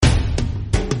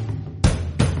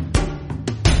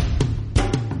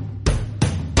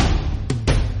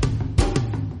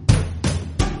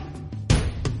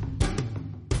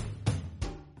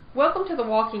Welcome to The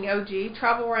Walking OG,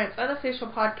 tribalrant's unofficial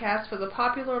podcast for the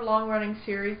popular long-running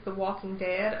series The Walking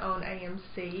Dead on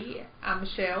AMC. I'm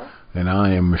Michelle. And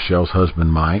I am Michelle's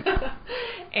husband, Mike.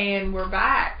 And we're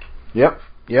back. Yep.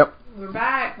 We're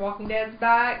back. Walking Dead's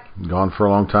back. Gone for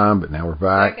a long time, but now we're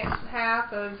back. Second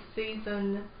half of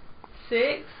season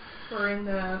 6. We're in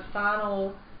the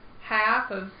final half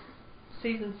of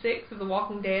season 6 of The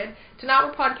Walking Dead. Tonight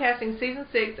we're podcasting season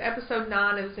 6, episode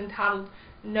 9. It was entitled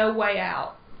No Way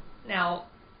Out. Now,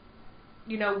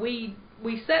 you know, we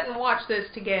sit and watch this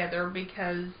together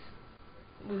because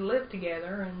we live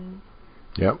together and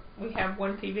we have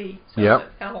one TV. So that's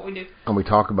kind of what we do. And we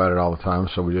talk about it all the time,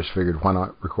 so we just figured why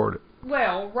not record it.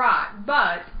 Well, right.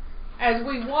 But as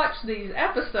we watch these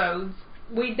episodes,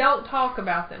 we don't talk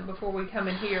about them before we come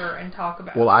in here and talk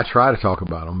about them. Well, I try to talk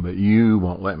about them, but you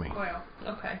won't let me. Well,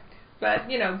 okay. But,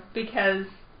 you know, because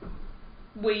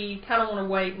we kind of want to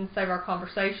wait and save our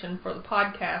conversation for the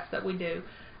podcast that we do.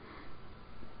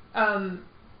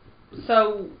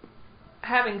 So,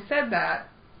 having said that,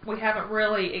 we haven't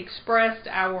really expressed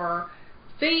our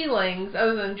feelings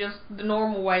other than just the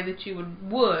normal way that you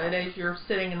would as you're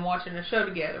sitting and watching a show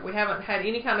together. We haven't had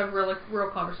any kind of real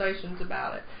conversations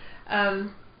about it.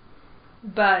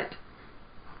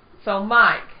 So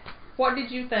Mike, what did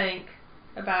you think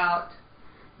about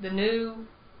the new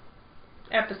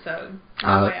episode,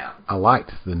 No Way Out? I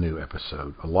liked the new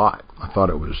episode a lot. I thought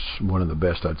it was one of the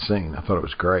best I'd seen. I thought it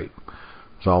was great.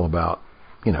 It's all about,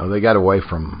 you know, they got away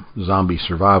from zombie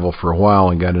survival for a while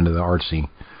and got into the artsy,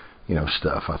 you know,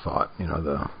 stuff. I thought, you know,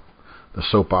 the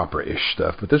soap opera-ish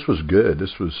stuff. But this was good. It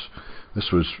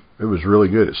was really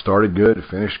good. It started good. It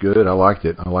finished good. I liked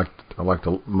it. I liked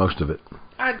most of it.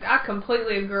 I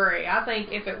completely agree. I think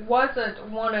if it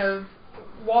wasn't one of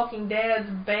Walking Dead's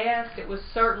best, it was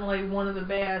certainly one of the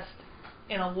best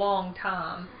in a long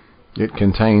time. It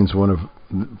contains one of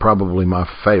probably my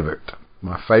favorite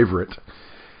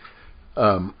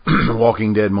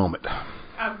Walking Dead moment.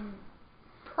 I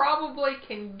probably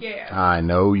can guess. I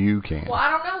know you can. Well, I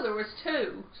don't know. There was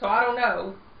 2, so I don't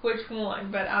know which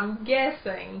one, but I'm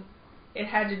guessing it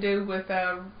had to do with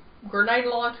a grenade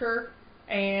launcher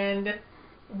and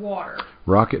water.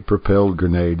 Rocket-propelled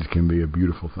grenades can be a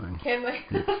beautiful thing. Can they?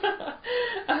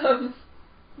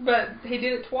 But he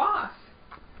did it twice.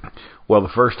 Well, the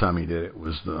first time he did it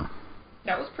was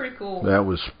That was pretty cool. That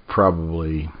was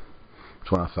probably...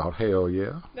 That's when I thought, hell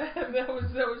yeah. that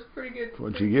was pretty good.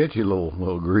 What'd you get, you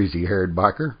little greasy-haired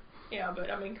biker? Yeah, but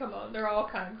I mean, come on, they're all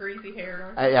kind of greasy-haired,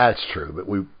 aren't they? That's true, but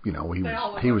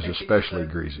he was especially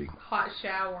greasy. Hot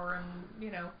shower and, you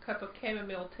know, cup of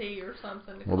chamomile tea or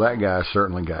something. Well, that guy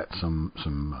certainly got some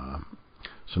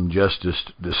justice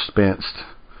dispensed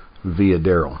via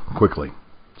Daryl quickly.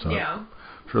 So yeah,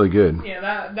 it's really good. Yeah,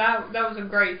 that was a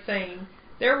great scene.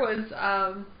 There was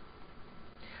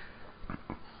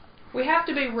we have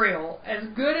to be real. As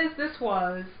good as this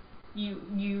was, we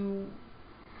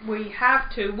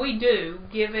do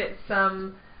give it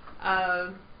some,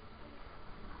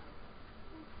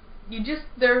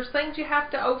 there's things you have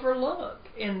to overlook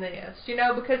in this, you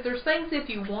know, because there's things if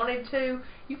you wanted to,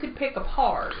 you could pick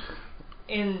apart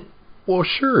in... Well,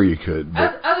 sure you could.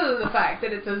 But other than the fact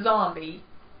that it's a zombie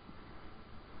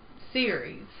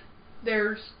series,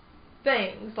 there's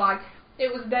things like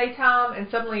it was daytime and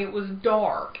suddenly it was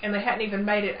dark and they hadn't even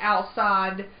made it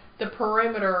outside the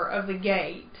perimeter of the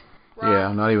gate. Right?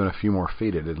 Yeah, not even a few more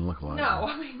feet it didn't look like. No,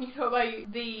 I mean, you know,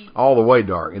 all the way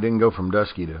dark. It didn't go from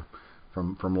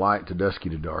from light to dusky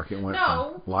to dark. It went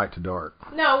from light to dark.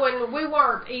 No, and we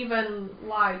weren't even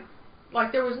like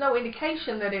there was no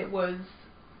indication that it was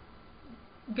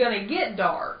gonna get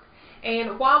dark.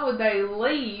 And why would they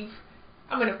leave?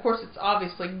 I mean, of course, it's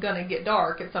obviously gonna get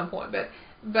dark at some point, but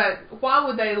why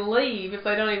would they leave if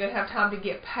they don't even have time to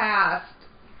get past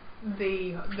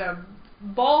the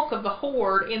bulk of the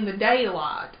horde in the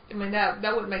daylight? I mean, that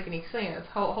wouldn't make any sense.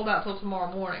 Hold out till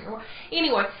tomorrow morning.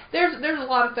 Anyway, there's a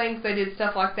lot of things they did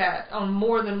stuff like that on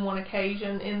more than one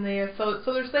occasion in this. So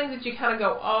there's things that you kind of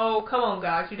go, oh, come on,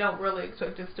 guys, you don't really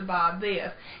expect us to buy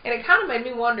this. And it kind of made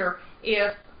me wonder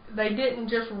if they didn't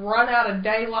just run out of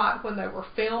daylight when they were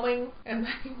filming, and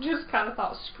they just kind of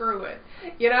thought, screw it.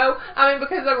 You know? I mean,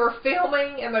 because they were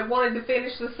filming, and they wanted to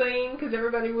finish the scene, because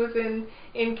everybody was in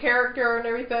character and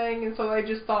everything, and so they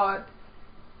just thought...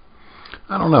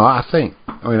 I don't know. I think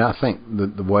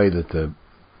the way that the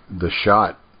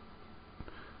shot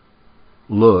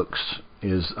looks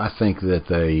is, I think that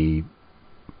they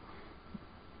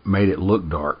made it look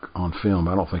dark on film.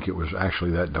 I don't think it was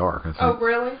actually that dark. I think, oh,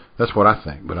 really? That's what I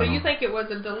think. But so you think it was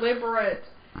a deliberate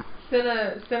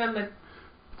cinema?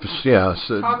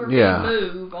 photography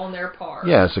move on their part.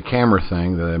 Yeah, it's a camera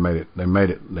thing that they made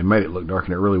it look dark,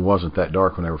 and it really wasn't that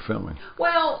dark when they were filming.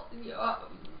 Well,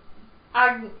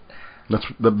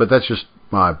 but that's just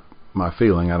my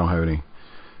feeling. I don't have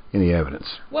any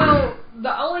evidence. Well,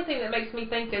 the only thing that makes me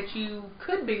think that you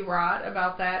could be right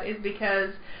about that is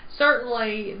because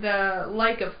certainly the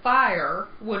Lake of Fire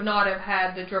would not have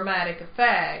had the dramatic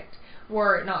effect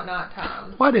were it not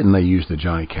nighttime. Why didn't they use the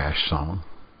Johnny Cash song?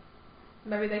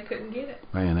 Maybe they couldn't get it.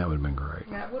 Man, that would have been great.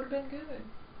 That would have been good.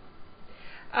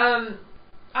 I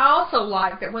also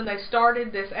like that when they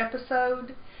started this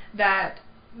episode, that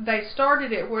they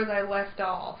started it where they left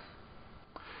off.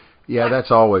 Yeah, like,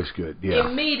 that's always good. Yeah.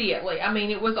 Immediately. I mean,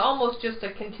 it was almost just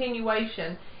a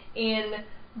continuation in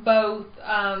both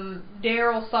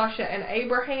Daryl, Sasha, and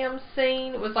Abraham's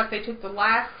scene. It was like they took the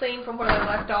last scene from where they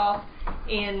left off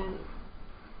in...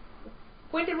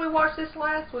 When did we watch this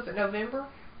last? Was it November?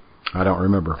 I don't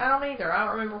remember. I don't either. I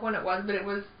don't remember when it was, but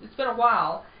it's been a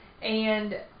while.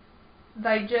 And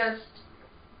they just...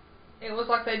 It was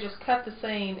like they just cut the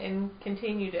scene and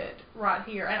continued it right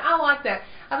here. And I like that.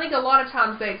 I think a lot of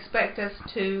times they expect us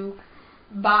to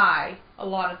buy a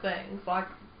lot of things. Like,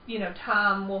 you know,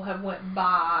 time will have went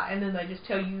by and then they just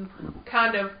tell you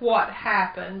kind of what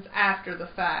happens after the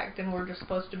fact. And we're just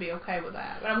supposed to be okay with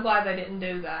that. But I'm glad they didn't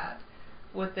do that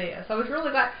with this. I was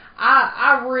really glad.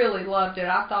 I really loved it.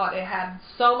 I thought it had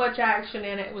so much action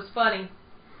in it. It was funny.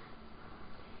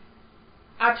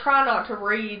 I try not to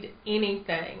read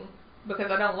anything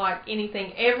because I don't like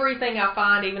anything. Everything I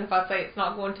find, even if I say it's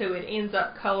not going to, it ends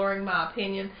up coloring my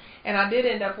opinion. And I did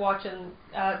end up watching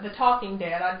The Talking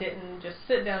Dead. I didn't just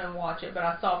sit down and watch it, but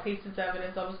I saw pieces of it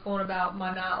as I was going about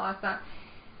my night last night.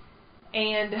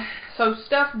 And so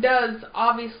stuff does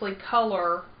obviously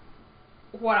color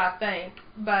what I think,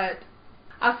 but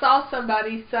I saw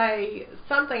somebody say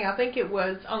something, I think it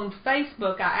was on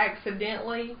Facebook, I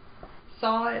accidentally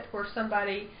saw it, where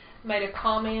somebody made a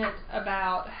comment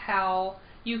about how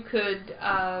you could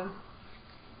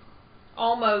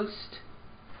almost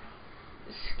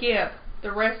skip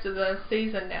the rest of the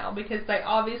season now because they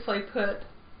obviously put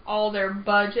all their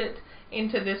budget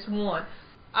into this one.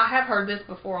 I have heard this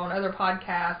before on other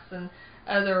podcasts and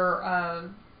other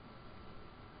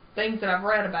things that I've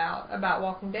read about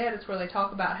Walking Dead. It's where they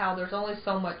talk about how there's only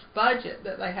so much budget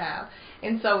that they have.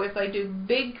 And so if they do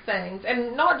big things,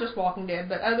 and not just Walking Dead,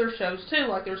 but other shows too,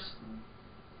 like there's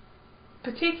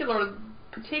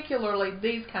particularly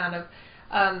these kind of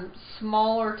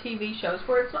smaller TV shows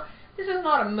where it's not, this is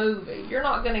not a movie. You're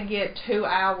not going to get 2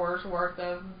 hours worth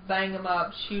of bang 'em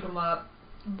up, shoot 'em up,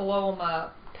 blow 'em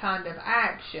up kind of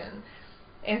action.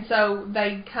 And so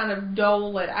they kind of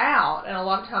dole it out, and a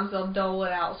lot of times they'll dole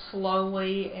it out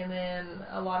slowly, and then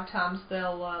a lot of times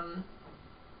they'll,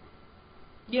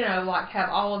 you know, like have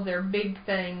all of their big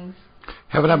things.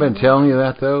 Haven't I been telling you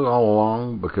that though all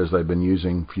along? Because they've been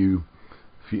using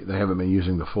they haven't been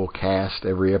using the full cast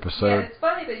every episode. Yeah, it's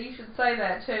funny that you should say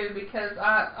that too, because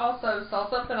I also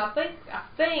saw something. I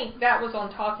think that was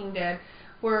on Talking Dead,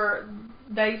 where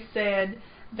they said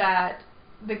that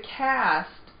the cast,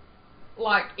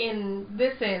 like in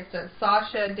this instance,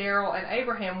 Sasha, Daryl, and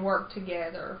Abraham work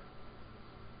together,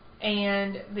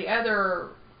 and the other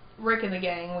Rick and the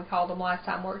gang, we called them last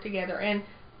time, work together, and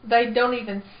they don't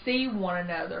even see one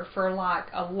another for like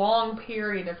a long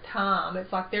period of time.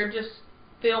 It's like they're just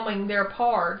filming their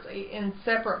parts in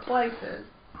separate places.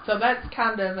 So that's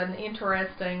kind of an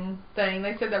interesting thing.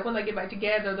 They said that when they get back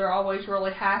together, they're always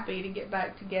really happy to get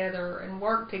back together and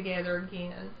work together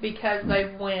again because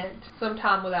they've went some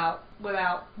time without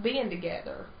being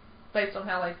together based on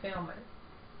how they film it.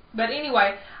 But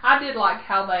anyway, I did like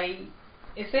how they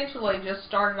essentially just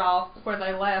started off where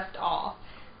they left off.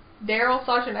 Daryl,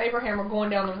 Sasha, and Abraham were going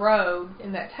down the road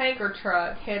in that tanker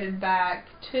truck headed back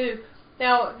to...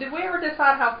 Now, did we ever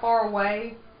decide how far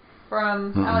away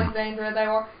from Alexandria they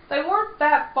were? They weren't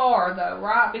that far, though,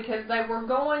 right? Because they were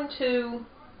going to...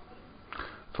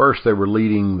 First, they were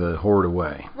leading the horde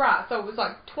away. Right, so it was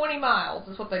like 20 miles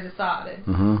is what they decided.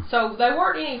 Mm-hmm. So they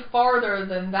weren't any farther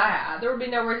than that. There would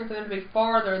be no reason for them to be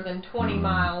farther than 20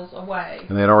 miles away.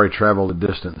 And they had already traveled a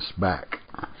distance back.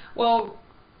 Well,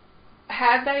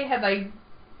 had they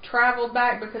traveled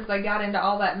back because they got into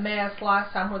all that mess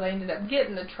last time where they ended up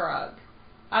getting the truck?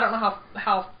 I don't know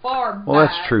how far back. Well,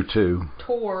 that's true too.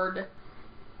 Toward,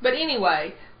 but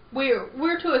anyway, we're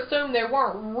to assume they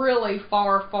weren't really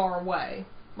far away,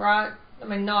 right? I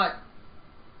mean, not,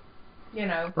 you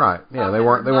know. Right. Yeah, they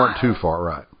weren't too far.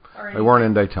 Right. They weren't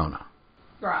in Daytona.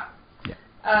 Right. Yeah.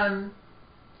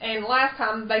 And last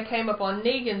time they came up on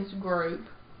Negan's group,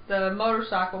 the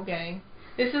motorcycle gang.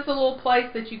 This is a little place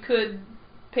that you could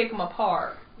pick them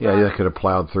apart. Yeah, they could have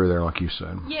plowed through there, like you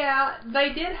said. Yeah,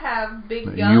 they did have big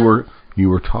guns. You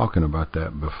were talking about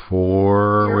that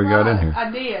before we got in here. I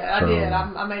did.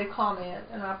 I made a comment,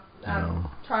 and I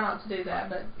try not to do that,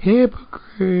 but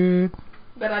hypocrite.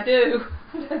 But I do.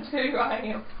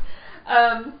 I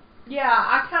am. Yeah,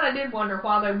 I kind of did wonder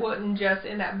why they wouldn't just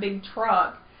in that big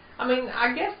truck. I mean,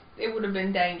 I guess it would have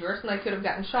been dangerous, and they could have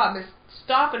gotten shot. But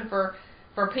stopping for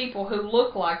people who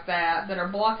look like that are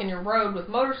blocking your road with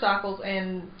motorcycles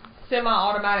and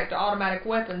semi-automatic to automatic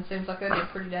weapons seems like that'd be a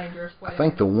pretty dangerous way. I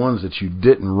think the ones that you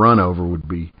didn't run over would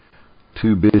be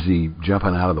too busy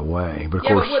jumping out of the way. But of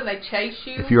course, but wouldn't they chase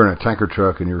you? If you're in a tanker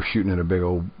truck and you're shooting at a big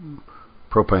old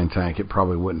propane tank, it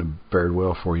probably wouldn't have fared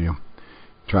well for you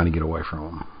trying to get away from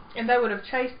them. And they would have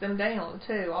chased them down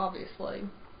too, obviously,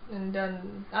 and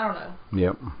done, I don't know.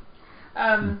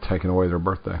 Yep. Taken away their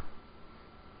birthday.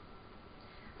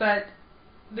 But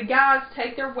the guys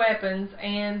take their weapons,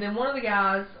 and then one of the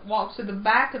guys walks to the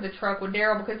back of the truck with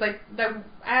Daryl because they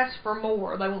ask for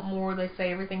more. They want more. They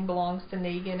say everything belongs to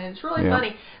Negan, and it's really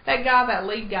funny. That guy, that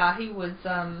lead guy, he was.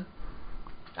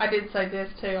 I did say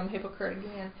this too. I'm a hypocrite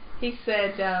again. He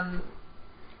said,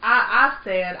 I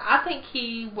said, I think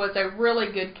he was a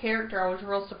really good character. I was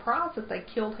real surprised that they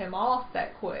killed him off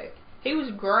that quick. He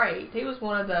was great. He was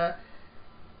one of the...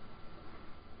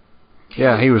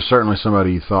 Yeah, he was certainly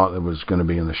somebody you thought that was going to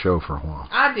be in the show for a while.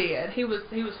 I did. He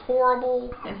was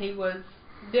horrible, and he was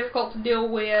difficult to deal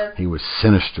with. He was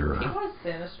sinister. He was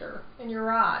sinister, and you're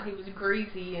right. He was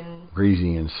greasy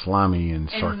and slimy and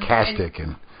sarcastic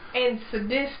and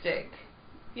sadistic.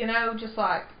 You know, just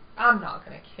like, I'm not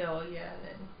going to kill you, and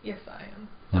then, yes, I am.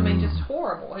 I mean, just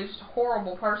horrible. He's just a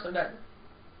horrible person. But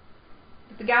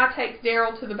the guy takes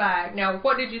Daryl to the back. Now,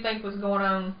 what did you think was going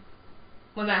on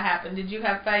when that happened? Did you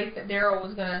have faith that Daryl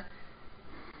was going to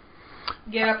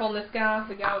get up on this guy?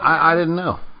 I didn't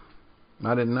know.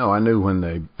 I knew when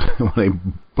they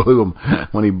blew him,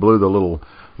 when he blew the little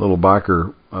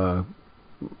biker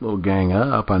little gang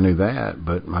up. I knew that,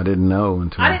 but I didn't know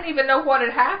until... I didn't even know what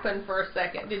had happened for a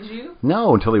second. Did you?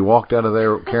 No, until he walked out of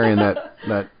there carrying that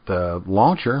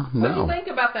launcher. No. What do you think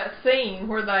about that scene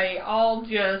where they all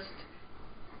just...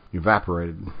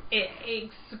 evaporated. It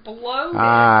exploded.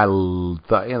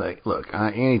 Look,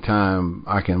 anytime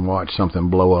I can watch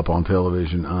something blow up on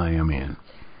television, I am in.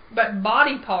 But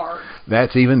body parts.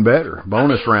 That's even better.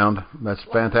 Bonus round. That's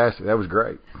fantastic. That was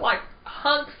great. Like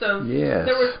hunks of... Yes.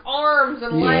 There was arms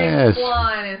and legs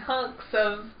flying and hunks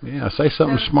of... Yeah, say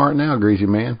something smart now, greasy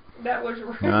man. That was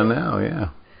really... I know, yeah.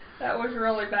 That was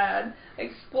really bad.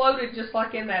 Exploded just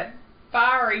like in that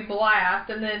fiery blast,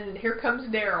 and then here comes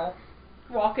Daryl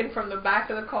walking from the back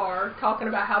of the car, talking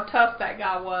about how tough that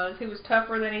guy was. He was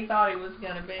tougher than he thought he was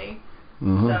going to be.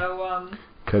 Mm-hmm. So,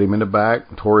 cut him in the back,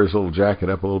 tore his little jacket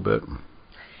up a little bit.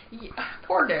 Yeah,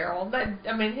 poor Daryl.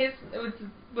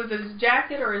 Was it his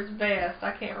jacket or his vest?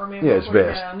 I can't remember. Yeah, his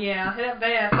vest. Yeah, that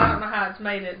vest. I don't know how it's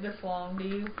made it this long. Do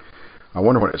you? I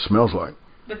wonder what it smells like.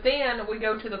 But then we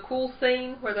go to the cool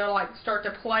scene where they start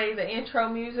to play the intro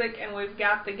music, and we've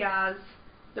got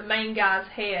the main guy's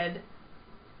head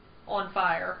on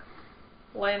fire,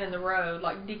 laying in the road,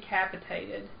 like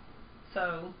decapitated.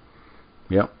 So,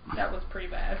 yep, that was pretty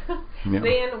bad. Yep.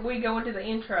 Then we go into the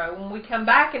intro. When we come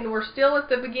back, and we're still at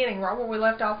the beginning, right where we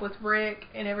left off with Rick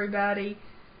and everybody.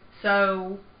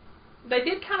 So, they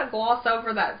did kind of gloss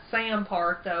over that Sam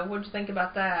part, though. What'd you think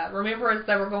about that? Remember as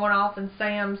they were going off, and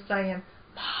Sam's saying,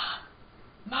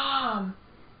 Mom!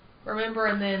 Remember,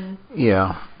 and then...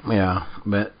 Yeah,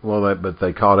 but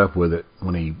they caught up with it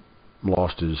when he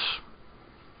lost his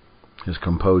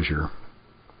composure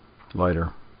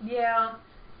later. Yeah,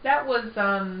 that was,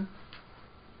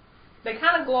 they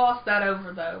kind of glossed that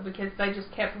over, though, because they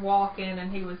just kept walking,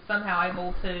 and he was somehow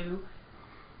able to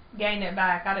gain it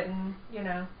back. I didn't, it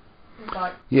was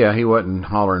like... Yeah, he wasn't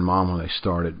hollering Mom when they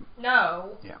started.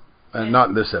 No. Yeah. Not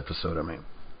in this episode, I mean.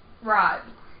 Right.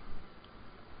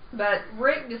 But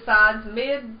Rick decides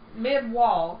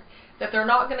mid-walk that they're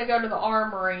not going to go to the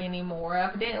armory anymore.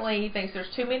 Evidently, he thinks there's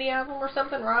too many of them or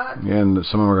something, right? Yeah, and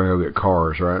some of them are going to go get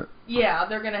cars, right? Yeah,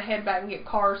 they're going to head back and get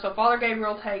cars. So Father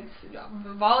Gabriel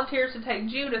volunteers to take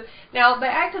Judith. Now, they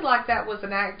acted like that was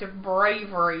an act of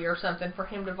bravery or something for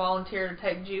him to volunteer to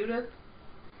take Judith.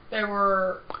 They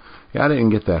were... Yeah, I didn't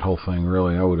get that whole thing,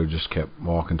 really. I would have just kept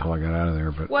walking until I got out of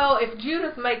there. But well, if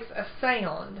Judith makes a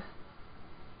sound...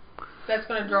 that's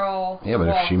going to draw. Yeah, but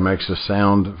if she makes a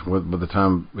sound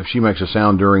if she makes a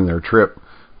sound during their trip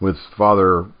with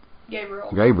Father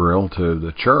Gabriel to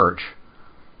the church,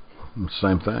 it's the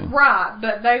same thing. Right,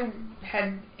 but they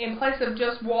had, in place of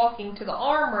just walking to the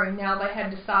armory, now they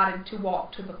had decided to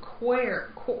walk to the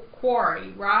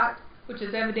quarry, right? Which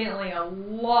is evidently a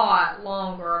lot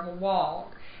longer of a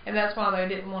walk. And that's why they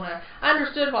didn't want to, I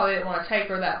understood why they didn't want to take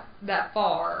her that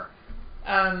far.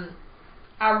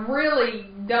 I really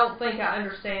don't think I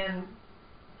understand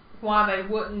why they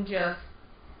wouldn't just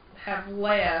have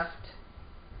left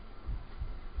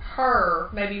her,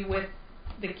 maybe with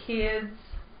the kids,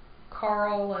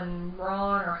 Carl and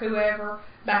Ron or whoever,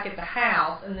 back at the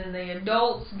house, and then the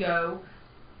adults go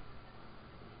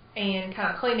and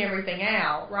kind of clean everything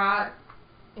out, right?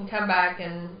 And come back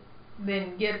and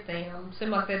then get them.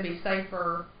 Seemed like that'd be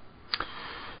safer.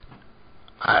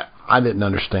 I didn't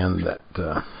understand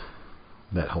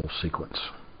that whole sequence.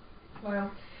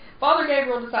 Well, Father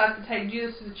Gabriel decides to take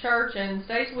Judith to the church and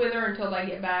stays with her until they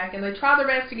get back, and they try their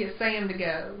best to get Sam to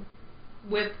go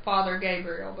with Father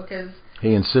Gabriel because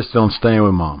he insisted on staying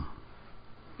with Mom.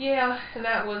 Yeah, and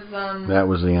that was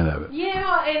the end of it.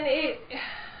 Yeah, and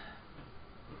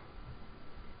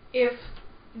if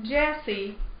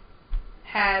Jesse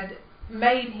had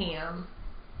made him,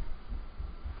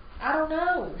 I don't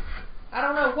know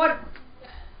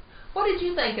what did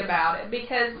you think about it?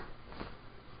 Because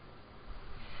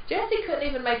Jesse couldn't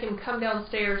even make him come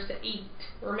downstairs to eat,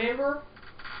 remember?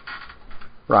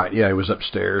 Right, yeah, he was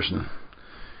upstairs and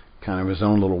kind of his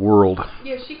own little world.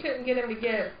 Yeah, she couldn't get him to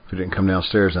get... If he didn't come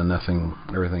downstairs, then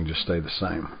everything just stayed the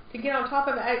same. To get on top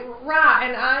of it. Right,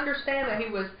 and I understand that he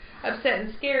was upset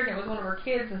and scared and it was one of her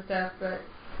kids and stuff, but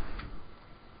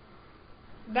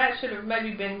that should have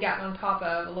maybe been gotten on top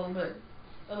of a little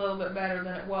bit better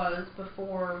than it was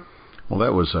before. Well,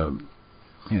 that was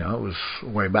it was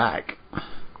way back.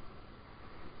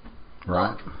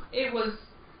 Right? Well, it was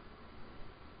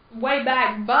way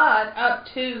back, but up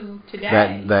to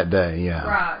today. That day, yeah.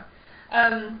 Right.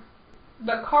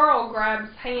 But Carl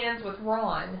grabs hands with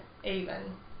Ron,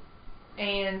 even.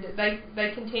 And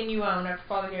they continue on after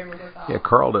Father Gabriel goes off. Yeah,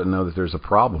 Carl didn't know that there's a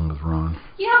problem with Ron.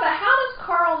 Yeah, but how does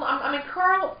Carl... I mean,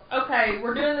 Carl... Okay,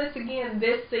 we're doing this again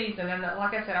this season, and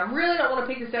like I said, I really don't want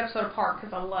to pick this episode apart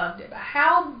because I loved it. But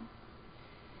how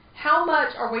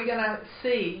much are we going to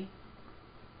see?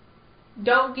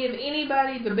 Don't give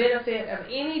anybody the benefit of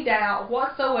any doubt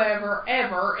whatsoever,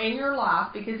 ever, in your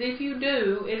life, because if you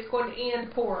do, it's going to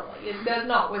end poorly. It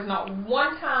was not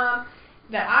one time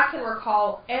that I can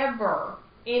recall ever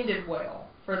ended well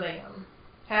for them.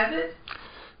 Has it?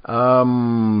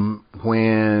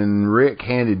 When Rick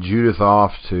handed Judith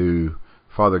off to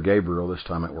Father Gabriel, this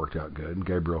time it worked out good.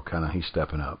 Gabriel he's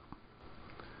stepping up.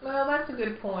 Well, that's a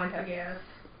good point, I guess.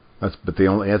 That's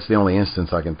the only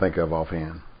instance I can think of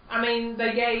offhand. I mean,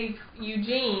 they gave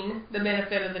Eugene the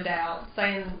benefit of the doubt,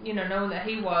 saying, knowing that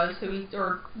he was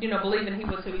believing he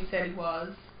was who he said he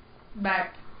was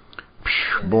back.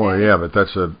 Boy, yeah, but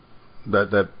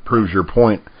that proves your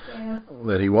point, yeah,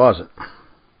 that he wasn't.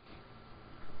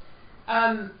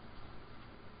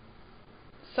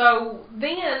 So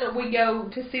then we go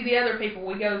to see the other people.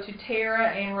 We go to Tara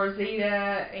and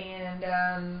Rosita,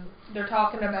 and they're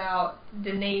talking about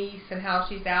Denise and how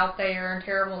she's out there, and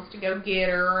Tara wants to go get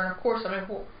her. And of course, I mean,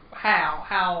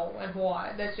 how, and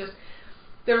what? That's just,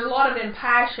 there's a lot of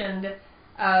impassioned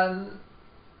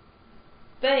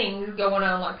things going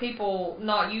on, like people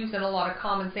not using a lot of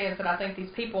common sense that I think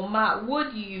these people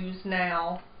would use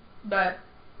now. But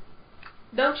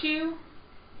don't you?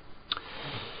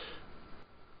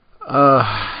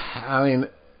 I mean,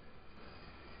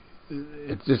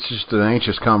 it's just an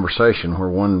anxious conversation where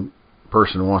one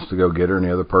person wants to go get her and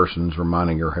the other person's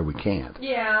reminding her, hey, we can't.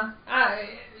 Yeah.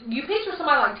 You picture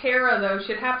somebody like Tara, though,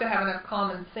 should have to have enough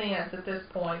common sense at this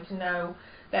point to know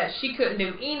that she couldn't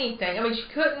do anything. I mean, she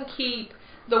couldn't keep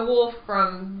the wolf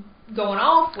from going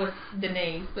off with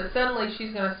Denise, but suddenly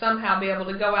she's going to somehow be able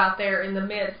to go out there in the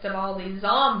midst of all these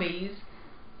zombies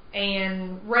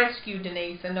and rescue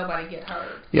Denise and nobody get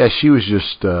hurt. Yeah, she was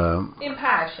just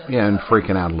impassioned. Yeah, and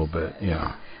freaking out a little bit.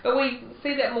 Yeah. But we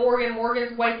see that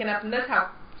Morgan's waking up, and that's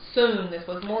how soon this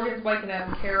was. Morgan's waking up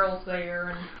and Carol's there.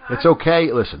 And it's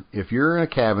okay. Listen, if you're in a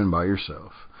cabin by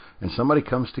yourself and somebody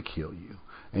comes to kill you,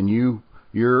 and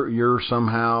you're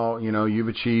somehow, you've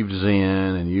achieved Zen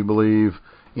and you believe,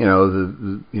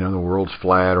 the world's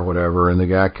flat or whatever, and the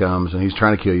guy comes and he's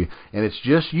trying to kill you, and it's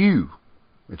just you.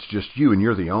 It's just you, and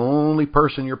you're the only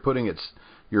person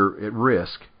you're at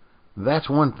risk. That's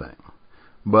one thing.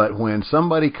 But when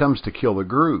somebody comes to kill the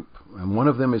group, and one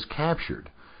of them is captured,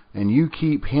 and you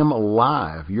keep him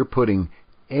alive, you're putting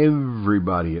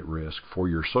everybody at risk for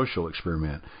your social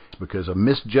experiment, because a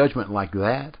misjudgment like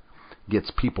that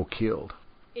gets people killed.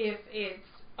 If it's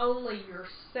only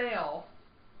yourself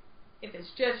if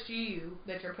it's just you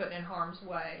that you're putting in harm's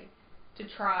way, to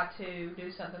try to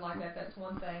do something like that, that's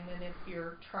one thing. And if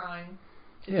you're trying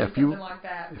to do something like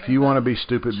that, if you want to be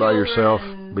stupid by yourself,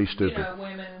 be stupid. You know,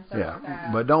 women and stuff like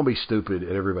that. But don't be stupid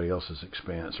at everybody else's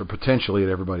expense, or potentially at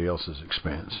everybody else's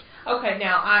expense. Okay,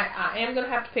 now I am going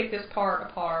to have to pick this part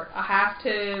apart. I have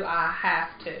to.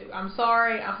 I'm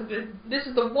sorry. This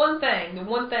is the one thing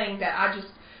that I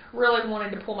just really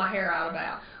wanted to pull my hair out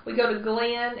about. We go to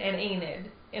Glenn and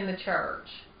Enid in the church,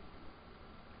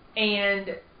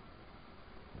 and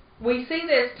we see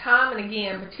this time and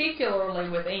again, particularly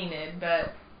with Enid,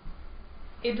 but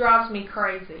it drives me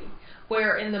crazy,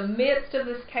 where in the midst of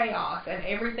this chaos and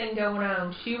everything going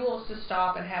on, she wants to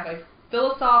stop and have a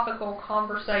philosophical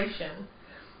conversation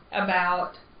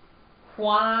about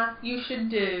why you should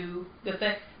do the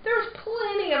thing. There's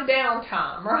plenty of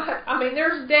downtime, right? I mean,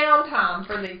 there's downtime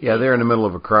for these people. They're in the middle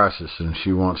of a crisis, and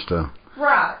she wants to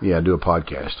do a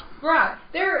podcast. Right.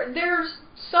 There's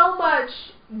so much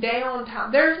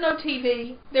downtime. There's no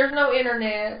TV. There's no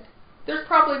internet. There's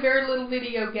probably very little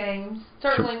video games.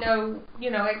 Certainly no,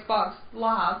 Xbox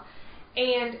Live.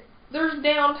 And there's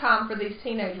downtime for these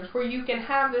teenagers where you can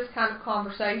have this kind of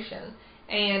conversation.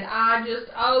 And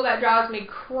that drives me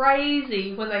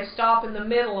crazy when they stop in the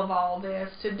middle of all this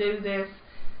to do this.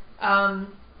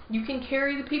 You can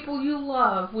carry the people you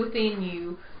love within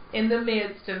you in the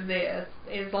midst of this,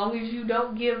 as long as you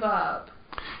don't give up.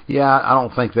 Yeah, I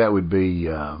don't think that would be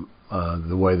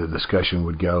the way the discussion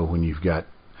would go when you've got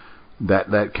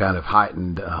that kind of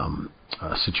heightened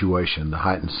situation, the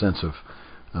heightened sense of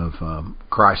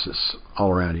crisis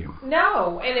all around you.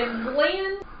 No, and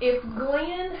if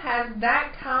Glenn has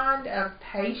that kind of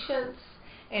patience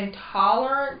and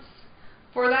tolerance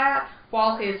for that,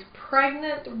 while his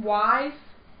pregnant wife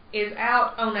is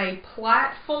out on a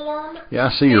platform, I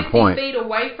see your point, 50 feet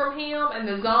away from him, and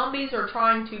the zombies are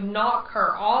trying to knock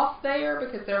her off there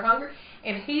because they're hungry,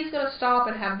 and he's going to stop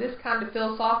and have this kind of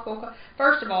philosophical...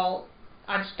 First of all,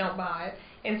 I just don't buy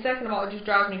it. And second of all, it just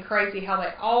drives me crazy how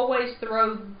they always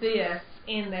throw this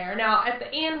in there. Now, at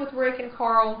the end with Rick and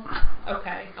Carl,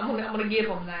 okay, I'm gonna give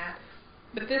them that.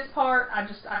 But this part, I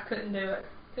couldn't do it.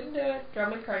 Couldn't do it. Drove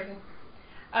me crazy.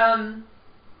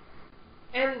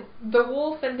 And the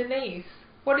Wolf and Denise,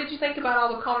 what did you think about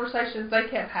all the conversations they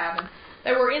kept having?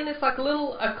 They were in this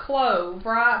a clove,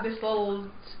 right? This little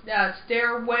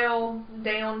stairwell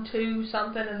down to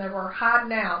something, and they were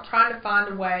hiding out, trying to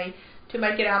find a way to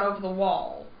make it out over the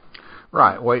wall.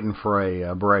 Right, waiting for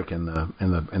a break in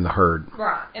the herd.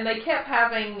 Right, and they kept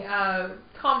having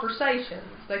conversations.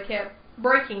 They kept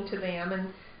breaking to them,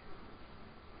 and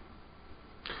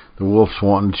the wolf's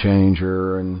wanting to change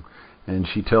her, and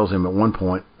she tells him at one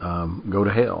point, go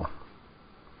to hell.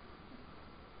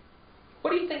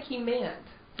 What do you think he meant?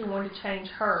 He wanted to change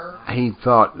her. He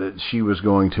thought that she was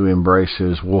going to embrace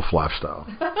his wolf lifestyle.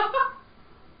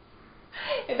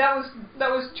 And that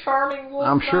was charming wolf.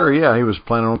 I'm sure, yeah. He was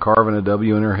planning on carving a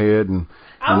W in her head, and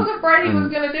I was afraid he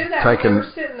was going to do that when they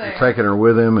were sitting there. Taking her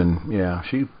with him, and yeah,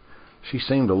 she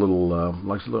seemed a little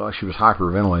like she was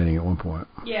hyperventilating at one point.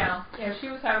 Yeah, she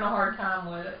was having a hard time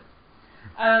with it.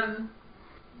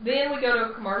 Then we go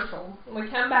to a commercial. We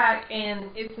come back, and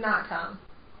it's nighttime.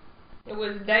 It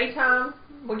was daytime.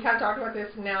 We kind of talked about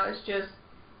this, and now it's just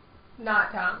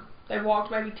nighttime. They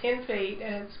walked maybe 10 feet,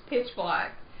 and it's pitch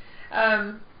black.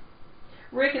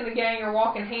 Rick and the gang are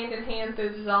walking hand in hand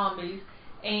through the zombies,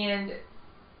 and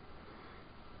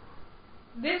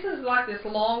this is like this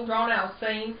long, drawn-out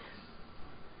scene.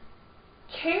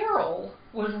 Carol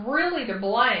was really to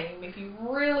blame, if you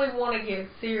really want to get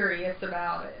serious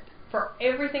about it, for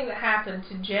everything that happened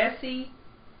to Jesse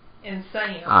and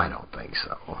Sam. I don't think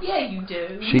so. Yeah, you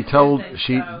do.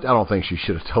 I don't think she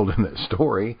should have told him that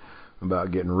story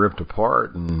about getting ripped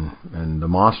apart and the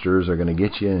monsters are going to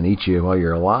get you and eat you while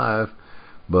you're alive,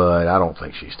 but I don't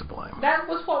think she's to blame. That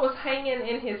was what was hanging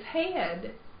in his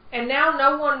head, and now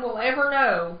no one will ever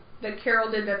know that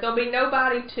Carol did that. There'll be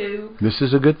nobody to... This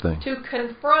is a good thing. ...to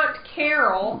confront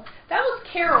Carol. That was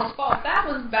Carol's fault. That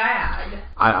was bad.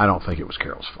 I don't think it was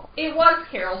Carol's fault. It was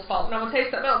Carol's fault. And I'm going to tell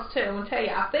you something else, too. I'm going to tell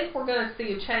you, I think we're going to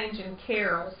see a change in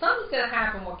Carol. Something's going to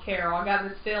happen with Carol. I got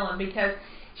this feeling because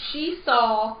she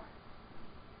saw...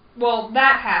 Well,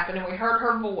 that happened, and we heard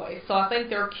her voice. So I think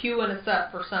they're queuing us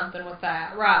up for something with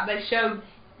that. Right.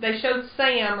 They showed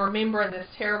Sam remembering this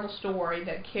terrible story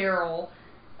that Carol...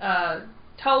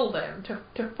 told him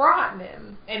to frighten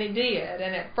him, and it did,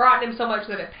 and it frightened him so much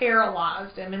that it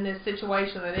paralyzed him in this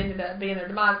situation that ended up being their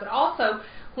demise. But also,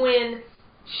 when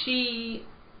she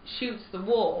shoots the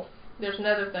wolf, there's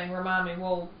another thing. Remind me,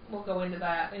 we'll go into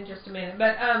that in just a minute.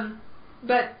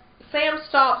 But Sam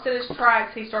stops in his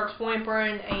tracks, he starts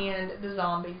whimpering, and the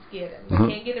zombies get him. They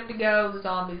can't get him to go, the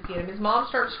zombies get him. His mom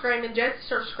starts screaming, Jesse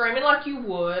starts screaming like you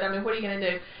would. I mean, what are you going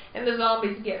to do? And the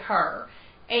zombies get her.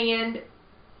 And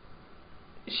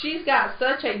she's got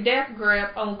such a death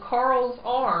grip on Carl's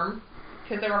arm,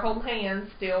 because they were holding hands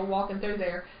still, walking through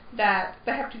there, that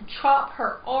they have to chop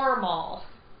her arm off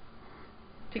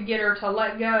to get her to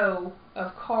let go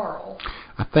of Carl.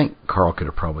 I think Carl could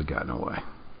have probably gotten away.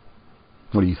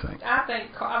 What do you think? I think,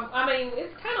 I mean,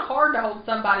 it's kind of hard to hold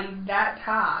somebody that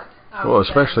tight. Well,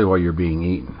 especially while you're being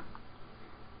eaten.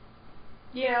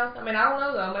 Yeah, I mean, I don't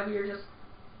know, though. Maybe you're just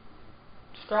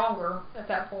stronger at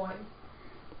that point.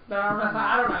 But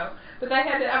I don't know. But they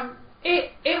had to,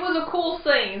 it was a cool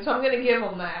scene, so I'm going to give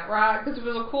them that, right? Because it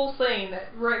was a cool scene that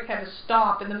Rick had to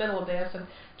stop in the middle of this and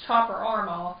chop her arm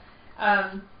off.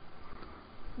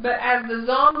 But as the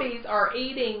zombies are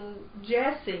eating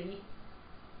Jessie,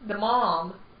 the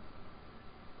mom,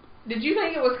 did you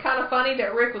think it was kind of funny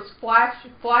that Rick was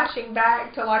flashing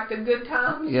back to like the good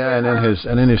times? Yeah,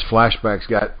 and then his flashbacks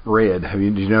got red.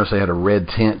 Did you notice they had a red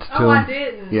tint to them? I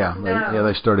didn't. Yeah, No.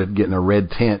 they started getting a red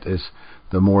tint as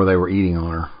the more they were eating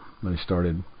on her. They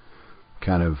started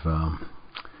kind of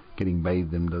getting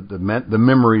bathed in the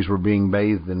memories were being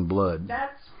bathed in blood.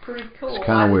 That's pretty cool. It's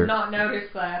kind of weird. I did not notice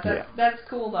that. That's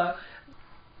cool though.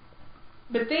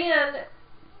 But then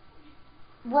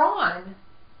Ron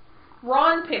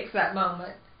picks that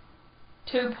moment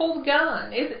to pull the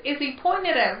gun. Is he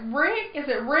pointing at Rick? Is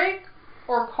it Rick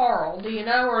or Carl? Do you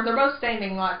know? Or they're both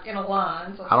standing like in a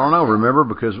line? I don't know. Remember,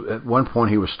 because at one point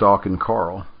he was stalking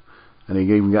Carl, and he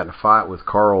even got in a fight with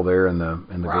Carl there in the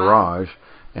garage,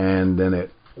 and then at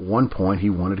one point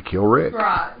he wanted to kill Rick.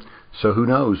 Right. So who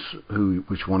knows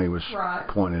which one he was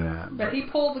pointing at? But he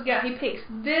pulled the gun. He picks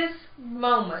this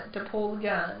moment to pull the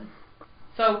gun.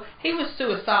 So he was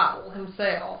suicidal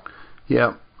himself.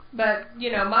 Yeah. But,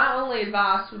 my only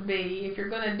advice would be, if you're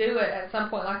going to do it at some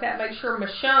point like that, make sure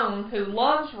Michonne, who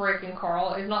loves Rick and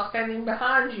Carl, is not standing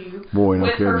behind you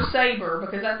with her saber,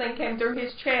 because that thing came through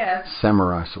his chest.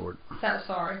 Samurai sword.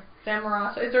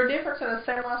 Samurai. Is there a difference in a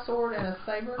samurai sword and a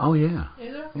saber? Oh, yeah.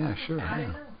 Is there? Yeah, sure. I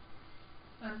didn't know.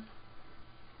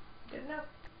 Didn't know.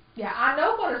 Yeah, I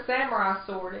know what a samurai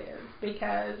sword is,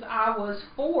 because I was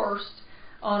forced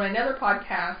on another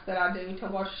podcast that I do to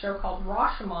watch a show called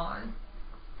Rashomon.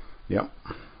 Yep.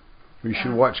 You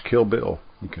should watch Kill Bill.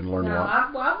 You can learn a lot.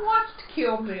 I've watched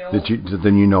Kill Bill.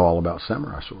 Then you know all about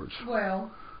samurai swords.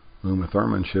 Well, Uma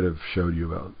Thurman should have showed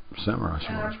you about samurai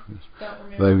swords. Don't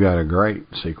remember. They've got a great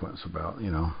sequence about,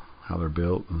 how they're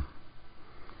built.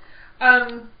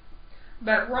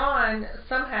 But Ron,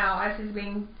 somehow, as he's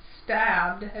being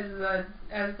stabbed, as the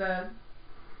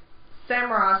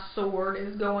samurai sword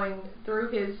is going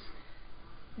through his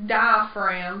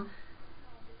diaphragm,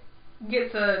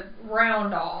 gets a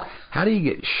round off. How do you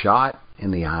get shot in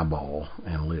the eyeball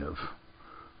and live?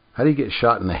 How do you get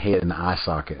shot in the head, in the eye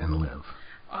socket, and live?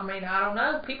 I mean, I don't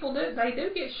know. People do. They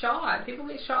do get shot. People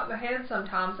get shot in the head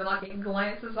sometimes, and like it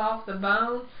glances off the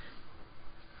bone.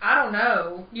 I don't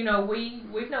know.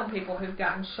 We've known people who've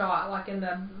gotten shot like in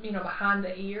the behind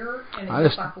the ear, and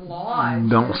it's just like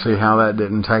lodged. Don't see how that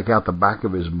didn't take out the back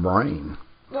of his brain.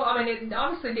 Well, I mean, it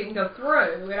obviously didn't go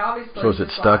through. It obviously. So is it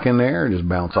stuck in there and just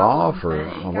bounce off, or?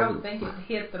 I would think it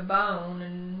hit the bone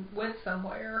and went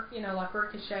somewhere. Like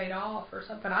ricocheted off or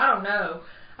something. I don't know.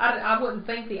 I wouldn't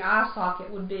think the eye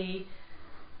socket would be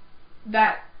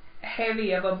that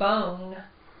heavy of a bone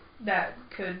that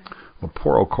could. Well,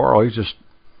 poor old Carl. He's just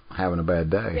having a bad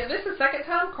day. Yeah, this is the second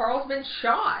time Carl's been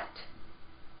shot.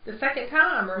 The second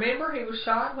time. Remember, he was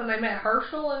shot when they met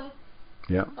Herschel and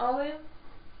all them?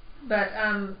 But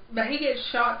he gets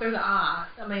shot through the eye.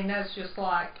 I mean, that's just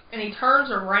like, and he turns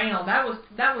around. That was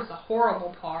the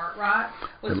horrible part, right?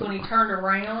 Was when he turned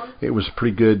around. It was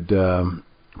pretty good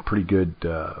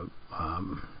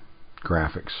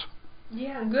graphics.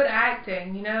 Yeah, and good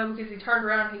acting, because he turned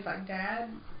around and he's like,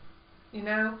 Dad, you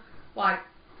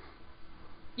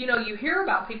hear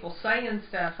about people saying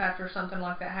stuff after something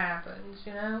like that happens,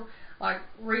 like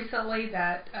recently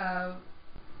that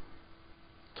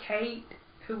Kate,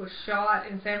 who was shot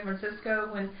in San Francisco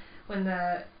when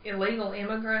the illegal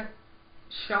immigrant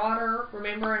shot her,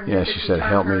 remember? And yeah, she said,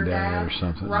 "Help me, Dad," or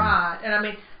something. Right, and I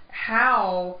mean,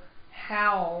 how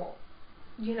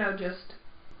just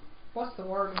what's the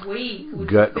word? Weak would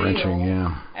gut you wrenching, feel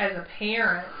yeah. as a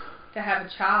parent to have a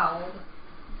child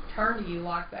turn to you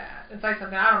like that and say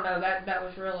something. I don't know. That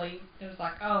was really. It was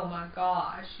like, oh my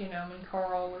gosh,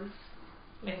 Carl was.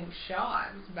 He was shot.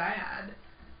 It was bad,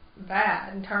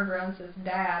 and turned around and says,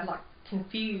 Dad, like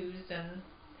confused, and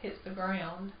hits the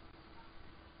ground.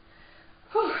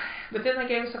 Whew. But then they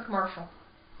gave us a commercial.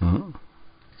 Mm-hmm.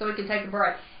 So we could take a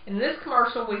break. In this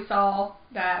commercial, we saw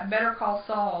that Better Call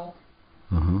Saul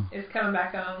is coming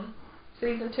back on.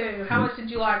 Season 2. How much did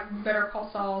you like Better Call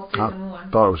Saul Season 1?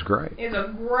 I thought it was great. It's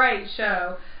a great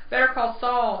show. Better Call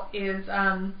Saul is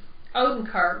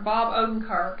Odenkirk, Bob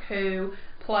Odenkirk, who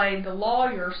played the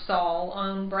lawyer Saul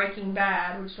on Breaking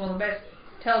Bad, which is one of the best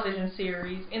television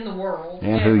series in the world.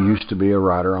 And who used to be a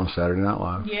writer on Saturday Night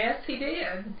Live. Yes, he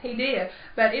did. He did.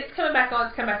 But it's coming back on.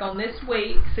 It's coming back on this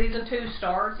week. Season 2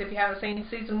 starts. If you haven't seen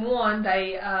Season 1,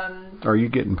 they... Are you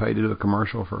getting paid to do a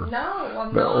commercial for... No,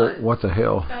 I'm not. What the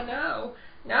hell? I know.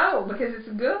 No, because it's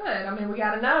good. I mean, we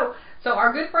got to know. So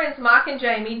our good friends Mike and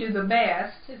Jamie do the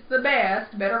best. It's the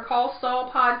best Better Call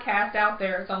Saul podcast out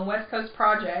there. It's on West Coast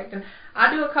Project. And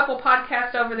I do a couple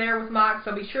podcasts over there with Mike,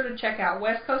 so be sure to check out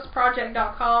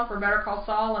westcoastproject.com for Better Call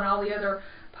Saul and all the other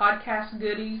podcast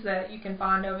goodies that you can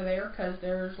find over there, because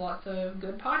there's lots of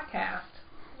good podcasts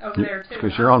over there, too.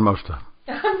 Because you're on most of them.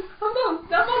 I'm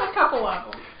on a couple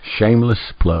of them.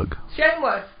 Shameless plug.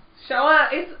 Shameless.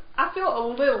 I feel a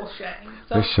little shame.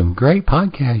 So, there's some great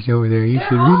podcasts over there. You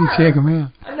should really check them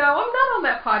out. No, I'm not on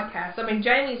that podcast. I mean,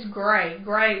 Jamie's great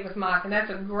with Mike, and that's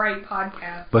a great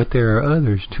podcast. But there are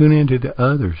others. Tune into the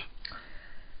others.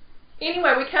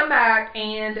 Anyway, we come back,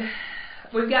 and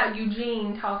we've got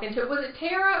Eugene talking to... Was it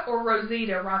Tara or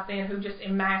Rosita right then who just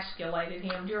emasculated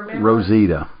him? Do you remember?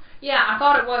 Rosita. Yeah, I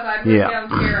thought it was. I'd written down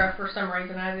Tara for some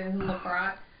reason. I didn't look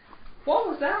right. What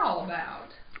was that all about?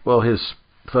 Well, his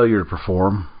failure to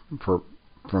perform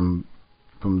from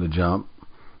the jump.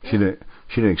 She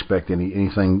didn't expect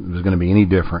anything was going to be any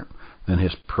different than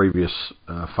his previous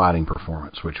fighting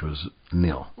performance, which was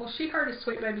nil. Well, she hurt his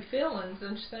sweet baby feelings,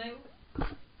 didn't she think?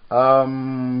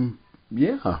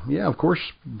 Yeah, of course,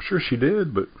 I'm sure she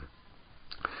did, but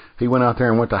he went out there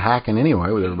and went to hacking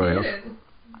anyway with everybody else.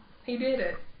 He did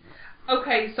it.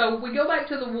 Okay, so we go back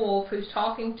to the wolf who's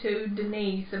talking to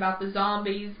Denise about the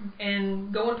zombies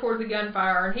and going toward the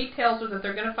gunfire, and he tells her that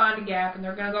they're going to find a gap and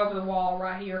they're going to go over the wall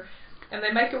right here, and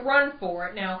they make a run for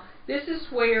it. Now, this is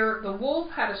where the wolf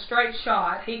had a straight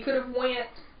shot. He could have went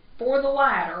for the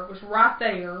ladder. It was right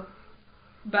there,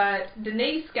 but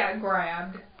Denise got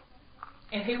grabbed,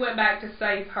 and he went back to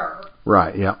save her.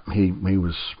 Right, yeah, he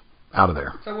was out of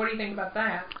there. So what do you think about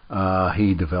that?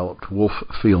 He developed wolf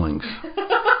feelings.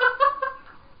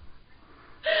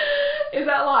 Is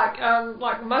that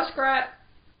like muskrat?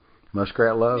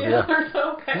 Muskrat love, yeah.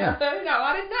 Okay. Yeah. No,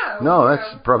 I didn't know. No,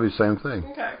 that's probably the same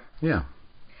thing. Okay. Yeah.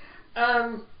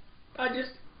 I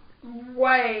just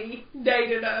way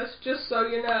dated us, just so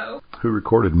you know. Who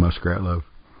recorded Muskrat Love?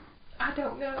 I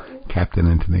don't know. Captain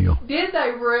and Tennille. Did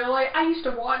they really? I used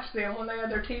to watch them when they had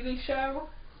their TV show.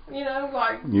 You know,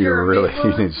 like...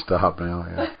 You need to stop now,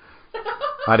 yeah.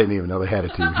 I didn't even know they had a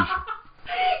TV show.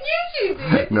 Yes, you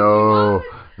did. No.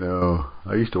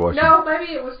 I used to watch it. No,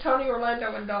 maybe it was Tony,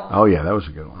 Orlando, and Dawn. Oh, yeah, that was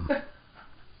a good one.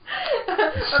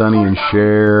 Sonny and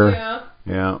Cher.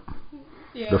 Yeah.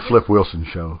 The Flip Wilson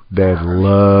Show. Dad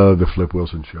loved the Flip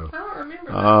Wilson Show. I don't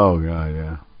remember that. Oh, God,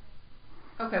 yeah.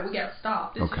 Okay, we got to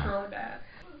stop. This is really bad.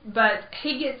 But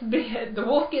he gets bit. The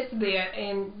wolf gets bit,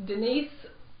 and Denise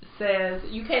says,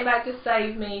 "You came back to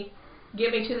save me.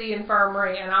 Get me to the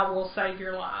infirmary, and I will save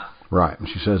your life." Right, and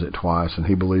she says it twice, and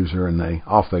he believes her, and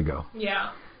off they go.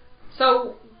 Yeah.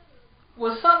 So,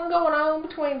 was something going on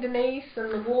between Denise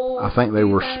and the wolf? I think they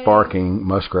were sparking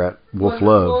muskrat wolf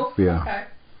love. Wolf? Yeah. Okay.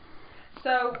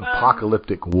 So,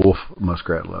 apocalyptic wolf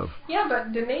muskrat love. Yeah,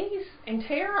 but Denise and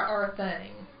Tara are a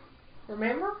thing.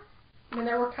 Remember? I mean,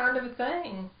 they were kind of a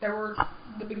thing. They were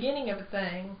the beginning of a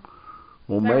thing.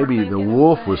 Well, maybe the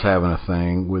wolf was having a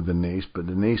thing with Denise, but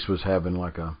Denise was having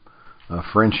like a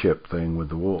friendship thing with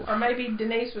the wolf. Or maybe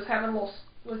Denise was having a little,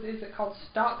 is it called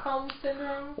Stockholm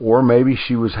Syndrome? Or maybe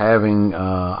she was having,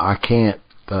 I can't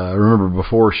remember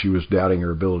before she was doubting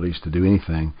her abilities to do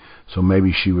anything, so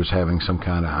maybe she was having some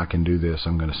kind of, I can do this,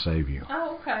 I'm going to save you.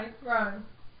 Oh, okay, right.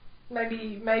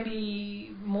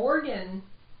 Maybe Morgan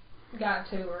got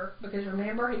to her, because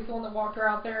remember, he's the one that walked her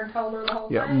out there and told her the whole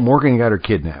thing? Yeah, Morgan got her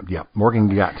kidnapped. Yeah,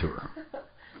 Morgan got to her.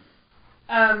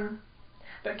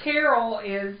 But Carol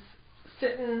is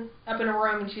sitting up in a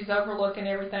room and she's overlooking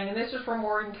everything, and this is where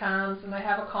Morgan comes and they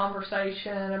have a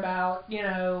conversation about,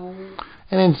 And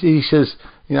then he says,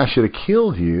 I should have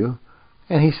killed you,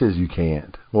 and he says, you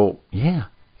can't. Well, yeah,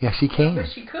 she can. But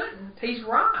she couldn't. He's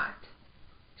right.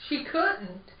 She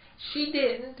couldn't. She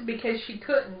didn't because she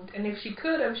couldn't, and if she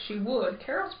could have, she would.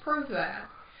 Carol's proved that.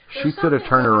 She could have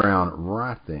turned around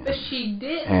right then. But she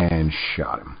didn't. And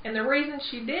shot him. And the reason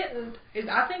she didn't is,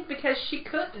 I think, because she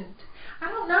couldn't. I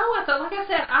don't know. Like I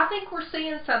said, I think we're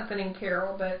seeing something in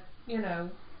Carol that I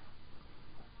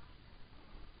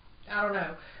don't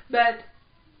know. But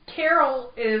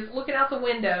Carol is looking out the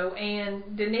window,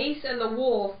 and Denise and the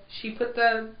wolf,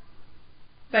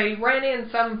 they ran in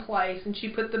someplace, and she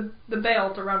put the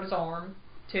belt around his arm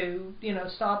to,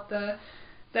 stop the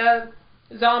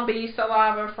zombie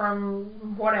saliva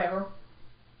from whatever.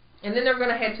 And then they're going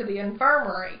to head to the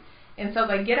infirmary. And so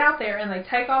they get out there, and they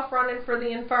take off running for the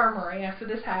infirmary after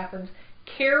this happens.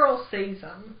 Carol sees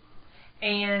them,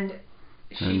 and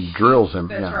she drills him.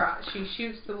 That's right. She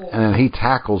shoots the wolf. And then he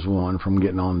tackles one from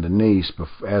getting on Denise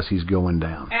as he's going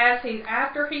down.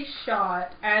 After he's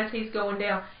shot, as he's going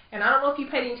down. And I don't know if you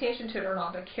paid any attention to it or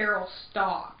not, but Carol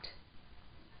stopped,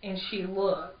 and she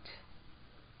looked.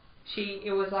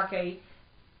 It was like a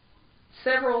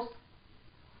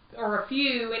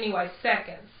few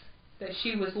seconds that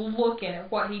she was looking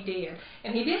at what he did.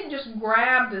 And he didn't just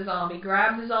grab the zombie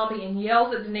and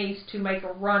yells at Denise to make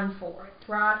a run for it,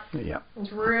 right? Yeah.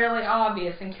 It's really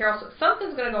obvious. And Carol said,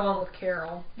 something's going to go on with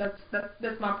Carol. That's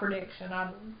my prediction,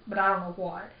 but I don't know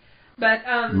what.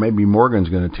 But maybe Morgan's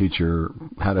going to teach her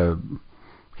how to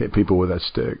hit people with that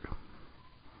stick.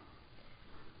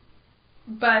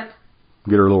 But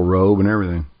get her a little robe and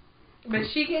everything. But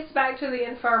she gets back to the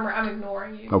infirmary. I'm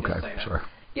ignoring you. Okay, sorry.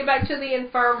 Get back to the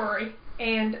infirmary,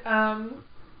 and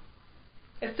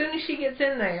as soon as she gets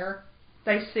in there,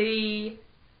 they see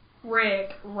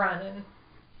Rick running.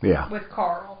 Yeah. With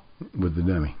Carl. With the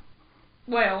dummy.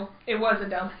 Well, it was a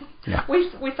dummy. Yeah. We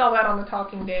saw that on The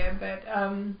Talking Dead, that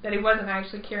he wasn't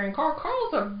actually carrying Carl.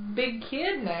 Carl's a big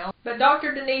kid now. But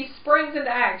Dr. Denise springs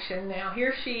into action now.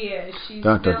 Here she is. She's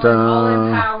feeling all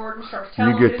empowered and starts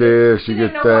telling you get this, you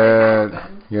get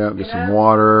that. Yeah, get some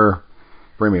water.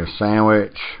 Bring me a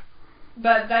sandwich.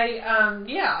 But they,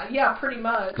 pretty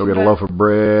much. Go get a loaf of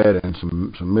bread and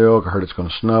some milk. I heard it's going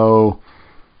to snow.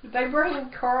 They bring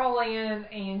Carl in,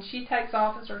 and she takes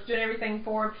off and starts doing everything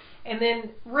for him. And then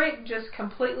Rick just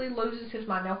completely loses his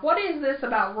mind. Now, what is this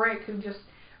about Rick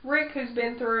who's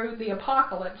been through the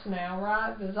apocalypse now,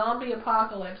 right? The zombie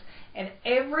apocalypse. And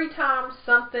every time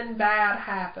something bad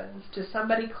happens to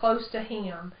somebody close to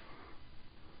him,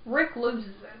 Rick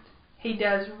loses it. He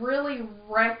does really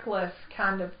reckless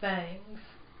kind of things.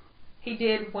 He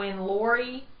did when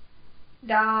Lori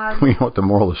died. You know what the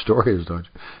moral of the story is, don't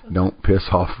you? Don't piss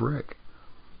off Rick.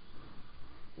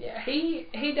 Yeah,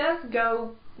 he does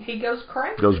go. He goes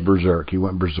crazy. Goes berserk. He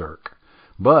went berserk.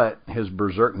 But his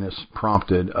berserkness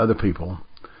prompted other people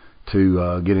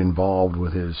to get involved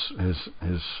with his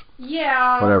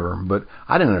whatever. But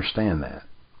I didn't understand that.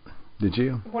 Did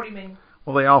you? What do you mean?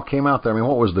 Well, they all came out there. I mean,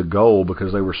 what was the goal?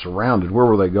 Because they were surrounded. Where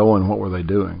were they going? What were they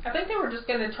doing? I think they were just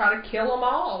going to try to kill them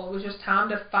all. It was just time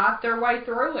to fight their way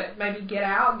through it. Maybe get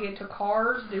out, get to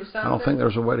cars, do something. I don't think there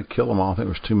was a way to kill them all. I think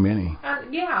there was too many.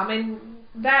 I mean,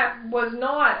 that was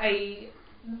not a...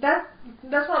 That's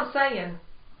what I'm saying.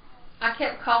 I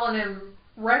kept calling him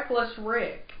Reckless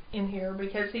Rick in here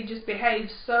because he just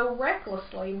behaves so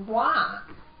recklessly. Why?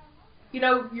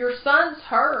 Your son's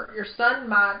hurt. Your son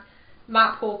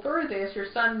might pull through this. Your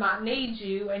son might need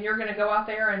you, and you're going to go out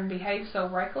there and behave so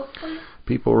recklessly?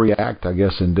 People react, I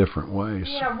guess, in different ways.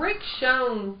 Yeah, Rick's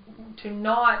shown to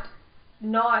not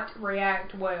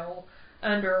react well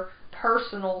under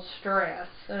personal stress.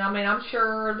 And I mean, I'm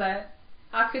sure that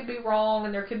I could be wrong,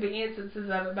 and there could be instances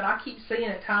of it, but I keep seeing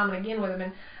it time and again with him,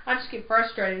 and I just get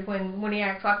frustrated when he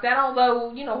acts like that. Although,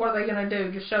 what are they going to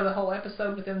do? Just show the whole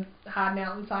episode with him hiding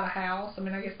out inside a house? I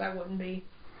mean, I guess that wouldn't be...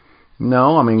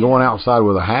 No, I mean, going outside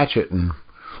with a hatchet and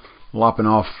lopping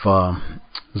off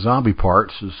zombie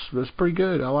parts is pretty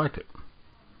good. I liked it.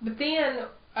 But then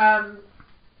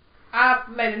I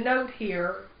made a note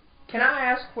here. Can I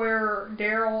ask where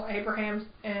Daryl, Abraham,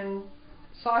 and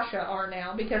Sasha are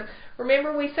now? Because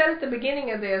remember we said at the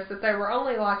beginning of this that they were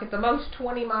only like at the most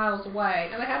 20 miles away.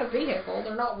 And they had a vehicle.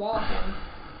 They're not walking.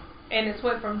 And it's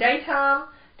went from daytime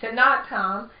to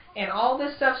nighttime, and all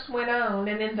this stuff's went on.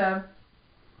 And in the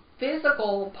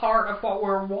physical part of what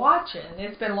we're watching,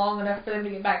 it's been long enough for them to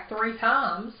get back 3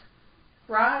 times,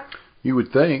 right? You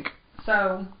would think.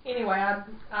 So, anyway,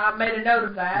 I made a note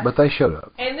of that. But they showed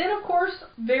up. And then, of course,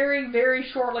 very, very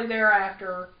shortly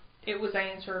thereafter, it was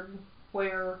answered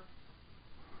where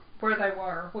they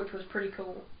were, which was pretty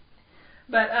cool.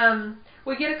 But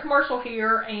we get a commercial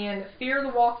here, and Fear the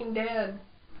Walking Dead,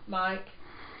 Mike.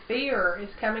 Fear is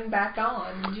coming back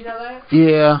on. Did you know that?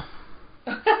 Yeah.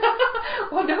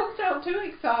 Well, don't sound too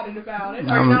excited about it.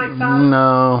 Are you not excited?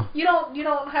 No. You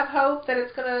don't have hope that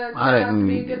it's going to turn out to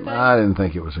be a good thing? I didn't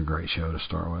think it was a great show to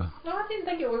start with. No, I didn't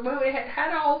think it was. Well, it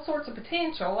had all sorts of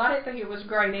potential. I didn't think it was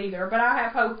great either, but I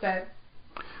have hope that...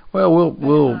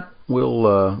 Well,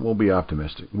 we'll be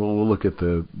optimistic. We'll look at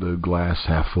the glass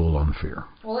half full on Fear.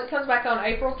 Well, it comes back on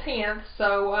April 10th,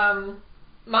 so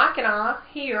Mike and I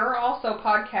here also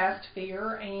podcast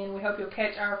Fear, and we hope you'll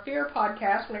catch our Fear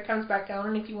podcast when it comes back on.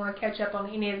 And if you want to catch up on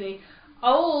any of the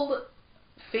old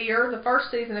Fear, the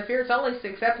first season of Fear, it's only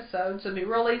 6 episodes, so it'll be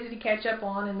real easy to catch up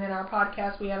on. And then our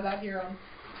podcast, we have that here on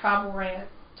tribalrant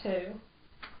too.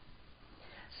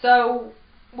 So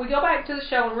we go back to the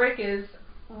show, and Rick is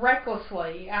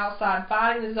recklessly outside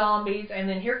fighting the zombies, and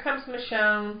then here comes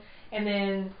Michonne, and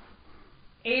then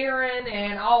Aaron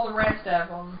and all the rest of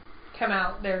them come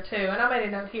out there too. And I made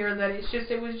a note here that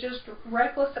it was just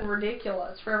reckless and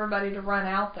ridiculous for everybody to run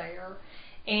out there.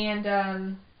 And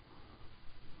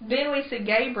then we see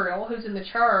Gabriel, who's in the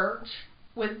church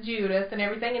with Judith and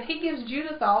everything, and he gives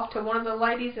Judith off to one of the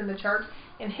ladies in the church,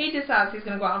 and he decides he's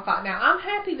going to go out and fight. Now, I'm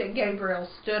happy that Gabriel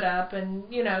stood up and,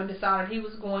 decided he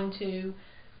was going to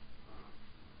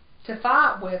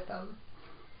fight with them.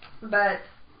 But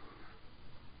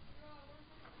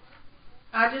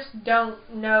I just don't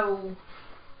know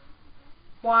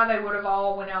why they would have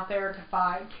all went out there to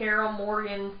fight. Carol,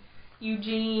 Morgan,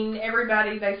 Eugene,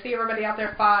 everybody, they see everybody out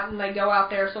there fighting, they go out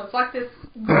there. So it's like this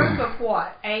group of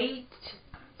what, 8,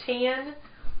 10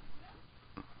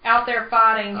 out there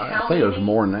fighting. I think it was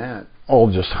more than that.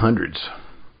 Oh, just hundreds.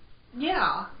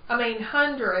 Yeah. I mean,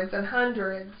 hundreds and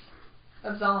hundreds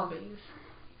of zombies.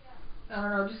 I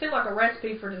don't know, it just seemed like a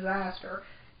recipe for disaster.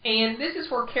 And this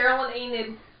is where Carol and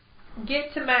Enid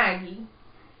get to Maggie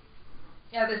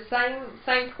at the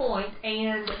same point,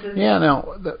 and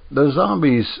now the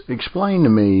zombies, explain to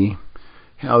me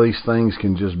how these things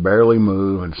can just barely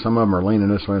move, and some of them are leaning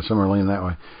this way and some are leaning that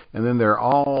way, and then they're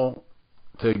all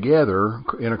together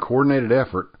in a coordinated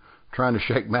effort trying to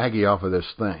shake Maggie off of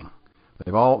this thing.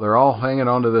 They're all hanging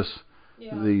onto this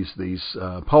these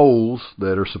poles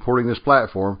that are supporting this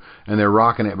platform, and they're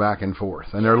rocking it back and forth,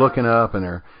 and they're looking up,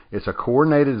 and it's a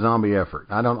coordinated zombie effort.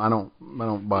 I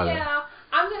don't buy that. Yeah,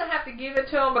 I'm gonna have to give it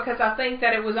to them, because I think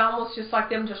that it was almost just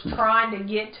like them just trying to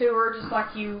get to her, just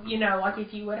like like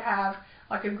if you would have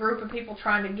like a group of people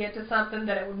trying to get to something,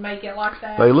 that it would make it like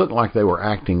that. They looked like they were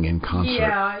acting in concert.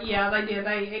 Yeah, they did.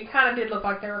 It kind of did look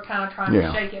like they were kind of trying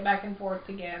to shake it back and forth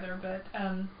together,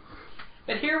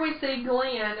 But here we see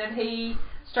Glenn, and he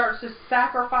starts to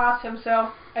sacrifice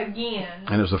himself again.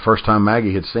 And it was the first time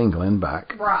Maggie had seen Glenn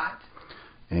back. Right.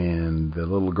 And the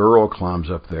little girl climbs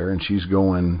up there, and she's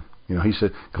going,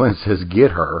 Glenn says,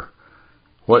 get her.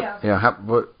 What? Yeah.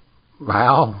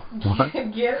 How? What?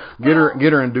 Get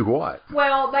her and do what?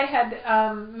 Well, they had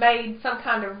made some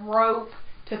kind of rope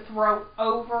to throw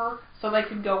over so they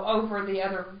could go over the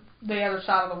other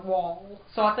side of the wall.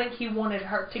 So I think he wanted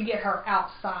her to get her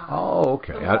outside. Oh,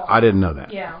 okay. I didn't know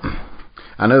that. Yeah.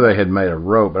 I know they had made a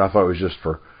rope, but I thought it was just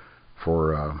for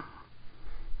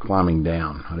climbing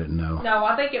down. I didn't know. No,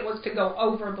 I think it was to go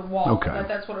over the wall. Okay.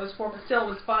 That's what it was for, but still it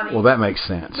was funny. Well, that makes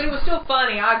sense. But it was still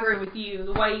funny. I agree with you.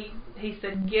 The way he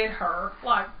said, get her,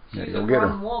 like she's a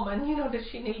grown woman. Does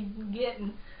she need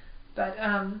getting?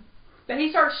 But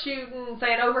he starts shooting,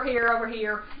 saying, over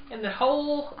here, and the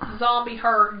whole zombie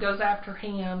herd goes after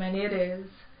him, and it is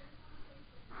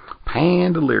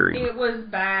pandalarium. It was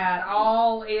bad.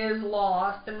 All is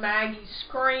lost, and Maggie's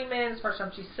screaming. It's the first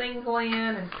time she's seen Glenn,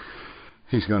 and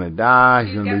he's going to die.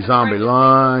 He's going to be zombie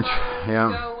lunch.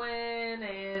 Going,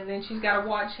 and then she's got to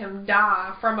watch him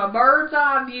die. From a bird's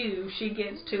eye view, she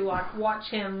gets to watch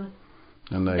him.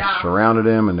 And they surrounded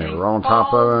him, and they were on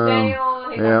top of him.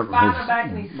 He's fighting back,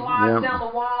 and he slides down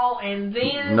the wall, and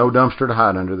then no dumpster to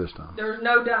hide under this time. There's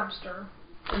no dumpster,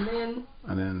 and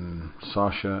then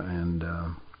Sasha and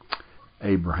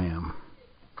Abraham.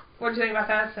 What did you think about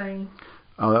that scene?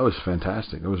 Oh, that was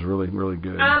fantastic. It was really, really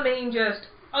good. I mean, just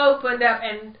opened up,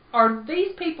 and are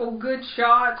these people good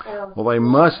shots or? Well, they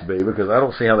must be, because I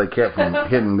don't see how they kept from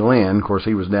hitting Glenn. Of course,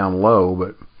 he was down low,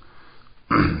 but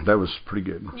that was pretty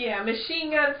good. Yeah,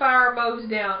 machine gun fire mows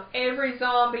down every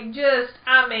zombie.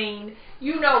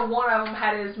 One of them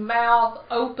had his mouth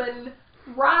open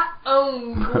right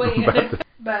on Glenn.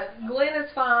 But Glenn is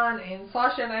fine, and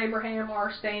Sasha and Abraham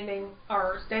are standing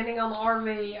on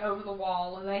the RV over the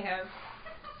wall, and they have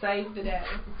saved the day.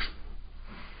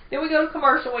 Then we go to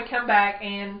commercial. We come back,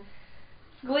 and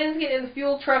Glenn's getting in the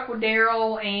fuel truck with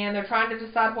Daryl, and they're trying to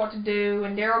decide what to do,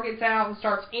 and Daryl gets out and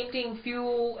starts emptying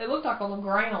fuel. It looked like on the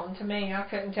ground to me. I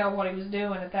couldn't tell what he was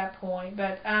doing at that point.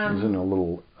 But he was in a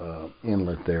little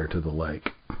inlet there to the lake.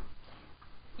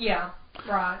 Yeah,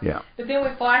 right. Yeah. But then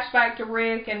we flash back to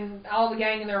Rick and all the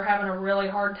gang, and they're having a really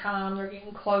hard time. They're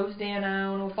getting closed in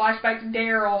on. We flash back to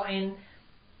Daryl, and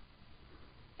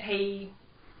he...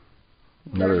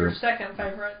 There's your second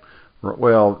favorite.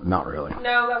 Well, not really.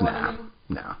 No, that wasn't.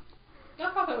 No.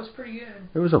 I thought that was pretty good.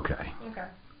 It was okay. Okay.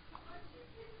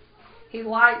 He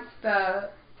lights the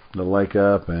lake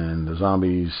up, and the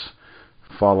zombies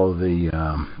follow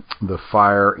the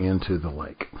fire into the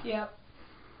lake. Yep.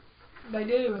 They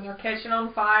do, and they're catching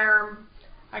on fire.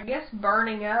 I guess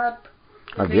burning up.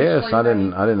 I guess I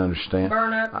didn't understand.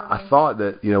 Burn up. I thought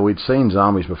that we'd seen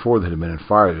zombies before that had been in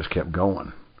fire. They just kept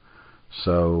going.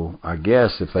 So I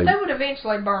guess if they would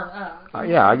eventually burn up.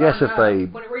 Yeah, I guess if they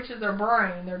when it reaches their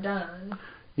brain, they're done.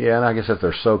 Yeah, and I guess if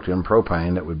they're soaked in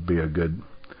propane, that would be a good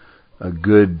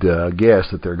guess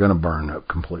that they're going to burn up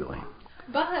completely.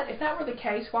 But if that were the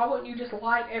case, why wouldn't you just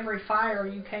light every fire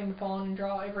you came upon and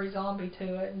draw every zombie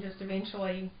to it, and just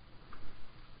eventually,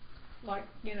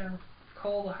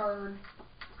 cull the herd?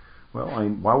 Well, I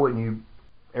mean, why wouldn't you?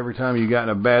 Every time you got in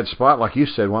a bad spot, like you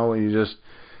said, why wouldn't you just?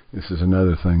 This is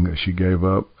another thing that she gave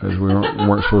up, as we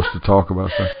weren't supposed to talk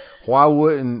about stuff. Why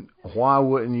wouldn't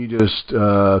you just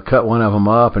cut one of them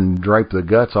up and drape the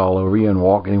guts all over you and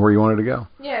walk anywhere you wanted to go?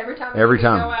 Yeah, every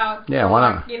time. Go out. Yeah, why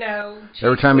not?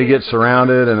 Every time you squeeze get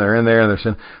surrounded and they're in there and they're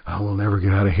saying, "Oh, we'll never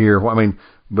get out of here." Well, I mean,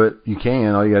 but you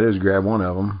can. All you got to do is grab one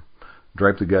of them,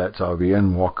 drape the guts off you,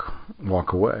 and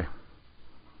walk away.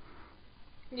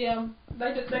 Yeah,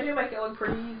 they do make it look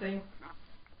pretty easy.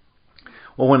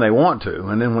 Well, when they want to,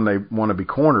 and then when they want to be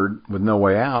cornered with no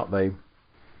way out, they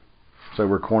say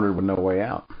we're cornered with no way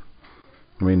out.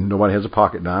 I mean, nobody has a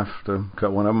pocket knife to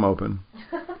cut one of them open.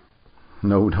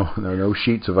 No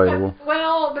sheets available.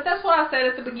 But that's what I said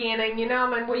at the beginning. We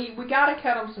got to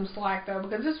cut them some slack though,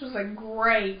 because this was a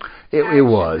great. It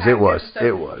was.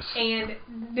 And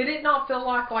did it not feel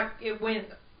like it went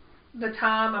the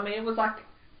time? I mean, it was like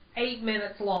 8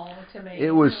 minutes long to me.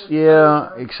 It was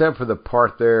except for the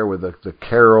part there with the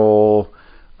carol,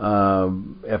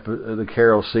 the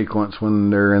carol sequence when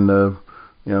they're in the,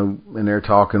 and they're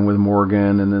talking with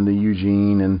Morgan, and then the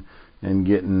Eugene and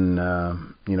getting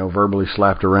verbally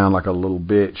slapped around like a little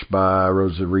bitch by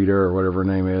Rosarita or whatever her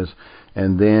name is,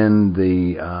 and then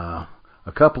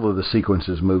a couple of the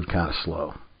sequences moved kind of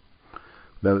slow.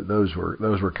 Those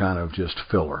were kind of just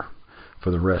filler for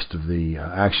the rest of the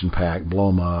action pack, blow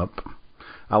 'em up.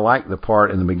 I like the part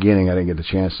in the beginning, I didn't get the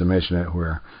chance to mention it,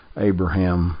 where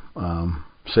Abraham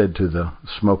said to the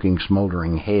smoking,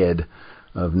 smoldering head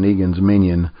of Negan's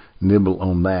minion, "Nibble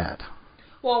on that."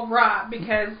 Well, right,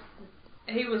 because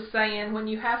he was saying when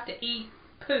you have to eat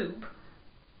poop.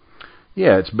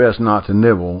 Yeah, it's best not to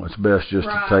nibble. It's best just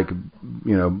to take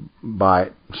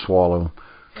bite, swallow,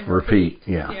 and repeat.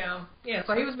 Yeah. Yeah,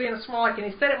 so he was being a smart, and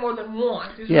he said it more than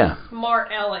once. He was a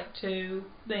smart aleck to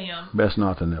them. Best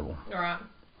not to nibble. All right.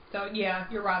 So, yeah,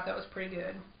 you're right. That was pretty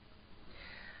good.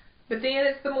 But then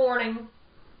it's the morning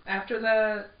after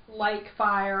the lake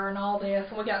fire and all this,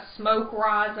 and we got smoke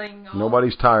rising.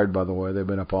 Nobody's tired, by the way. They've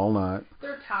been up all night.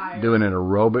 They're tired. Doing an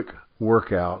aerobic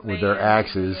workout with their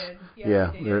axes.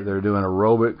 Yeah, they're doing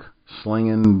aerobic,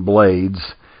 slinging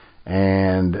blades,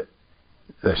 and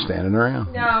they're standing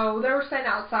around. No, they were staying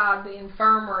outside the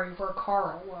infirmary where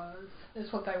Carl was. Is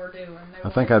what they were doing. I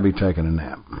think I'd be taking a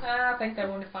nap. I think they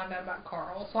wanted to find out about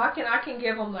Carl, so I can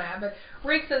give them that. But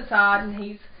Rick's inside and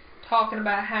he's talking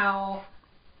about how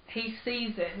he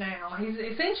sees it now. He's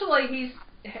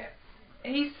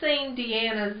seen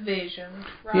Deanna's vision.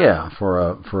 Right? Yeah, for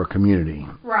a community.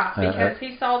 Right, because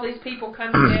he saw these people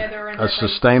come together and a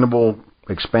sustainable,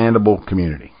 expandable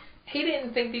community. He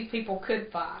didn't think these people could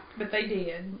fight, but they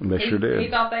did. They sure did. He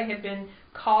thought they had been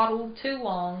coddled too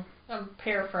long. I'm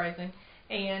paraphrasing,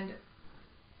 and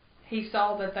he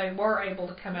saw that they were able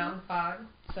to come out and fight.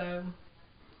 So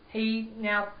he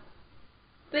now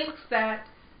thinks that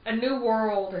a new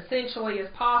world essentially is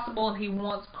possible, and he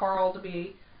wants Carl to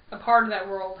be a part of that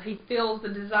world. He feels the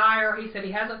desire. He said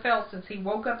he hasn't felt since he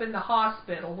woke up in the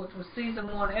hospital, which was season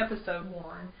 1, episode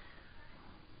 1.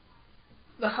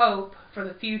 The hope for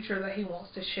the future that he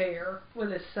wants to share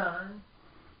with his son.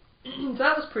 So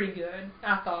that was pretty good,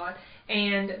 I thought.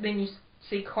 And then you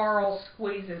see Carl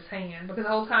squeeze his hand, because the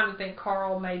whole time you think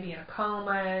Carl may be in a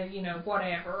coma,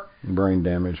 whatever. Brain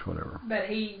damage, whatever. But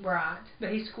he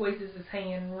squeezes his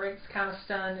hand. Rick's kind of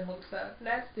stunned and looks up. And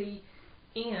that's the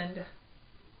end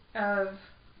of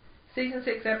season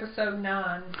 6, episode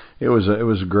 9. It was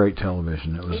a great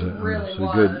television. It was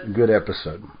a good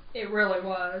episode. It really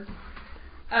was.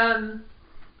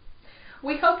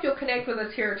 We hope you'll connect with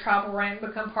us here at Tribal Rant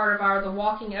and become part of our The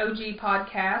Walking OG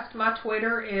podcast. My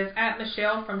Twitter is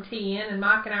 @MichelleFromTN, and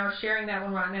Mike and I are sharing that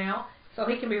one right now, so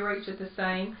he can be reached at the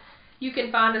same. You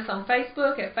can find us on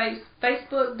Facebook at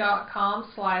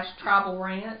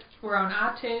facebook.com/TribalRant. We're on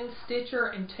iTunes, Stitcher,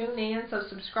 and TuneIn, so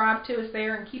subscribe to us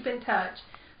there and keep in touch.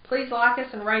 Please like us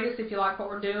and rate us if you like what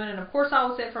we're doing. And, of course,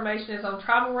 all this information is on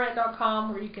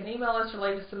tribalrant.com, where you can email us or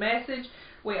leave us a message.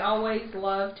 We always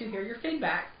love to hear your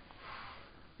feedback.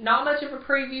 Not much of a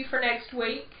preview for next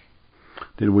week.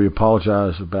 Did we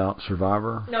apologize about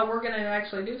Survivor? No, we're going to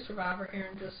actually do Survivor here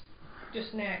in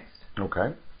just next.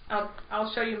 Okay.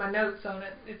 I'll show you my notes on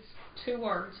it. It's 2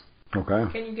 words. Okay.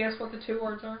 Can you guess what the 2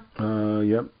 words are?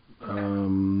 Yep.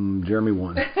 Okay. Jeremy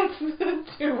won.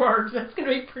 2 words. That's going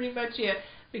to be pretty much it,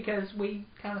 because we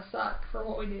kind of suck for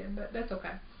what we did, but that's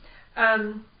okay.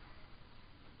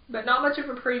 But not much of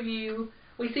a preview.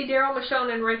 We see Daryl,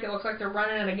 Michonne, and Rick. It looks like they're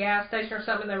running at a gas station or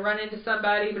something. They run into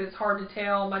somebody, but it's hard to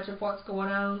tell much of what's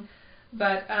going on.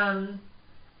 But I'm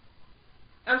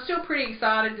still pretty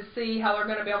excited to see how they're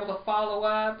going to be able to follow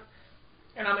up.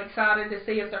 And I'm excited to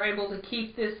see if they're able to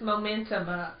keep this momentum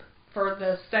up for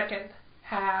the second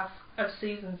half of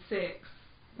Season 6.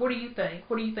 What do you think?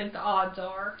 What do you think the odds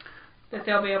are that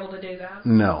they'll be able to do that?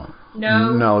 No.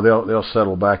 No? No, they'll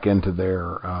settle back into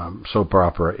their soap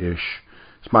opera-ish.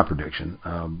 It's my prediction.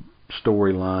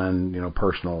 Storyline,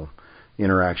 personal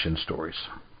interaction stories.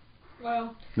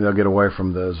 Well, they'll get away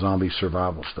from the zombie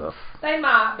survival stuff. They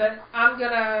might, but I'm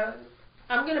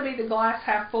gonna be the glass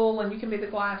half full, and you can be the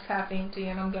glass half empty,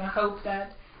 and I'm gonna hope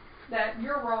that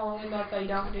you're wrong and that they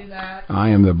don't do that. I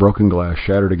am the broken glass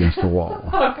shattered against the wall.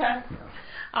 Okay. Yeah.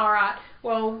 All right.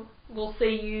 Well, we'll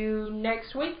see you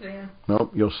next week then.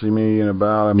 Nope, you'll see me in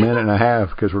about a minute and a half,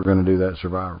 because we're going to do that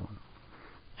Survivor one.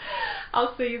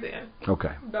 I'll see you then.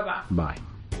 Okay. Bye-bye. Bye.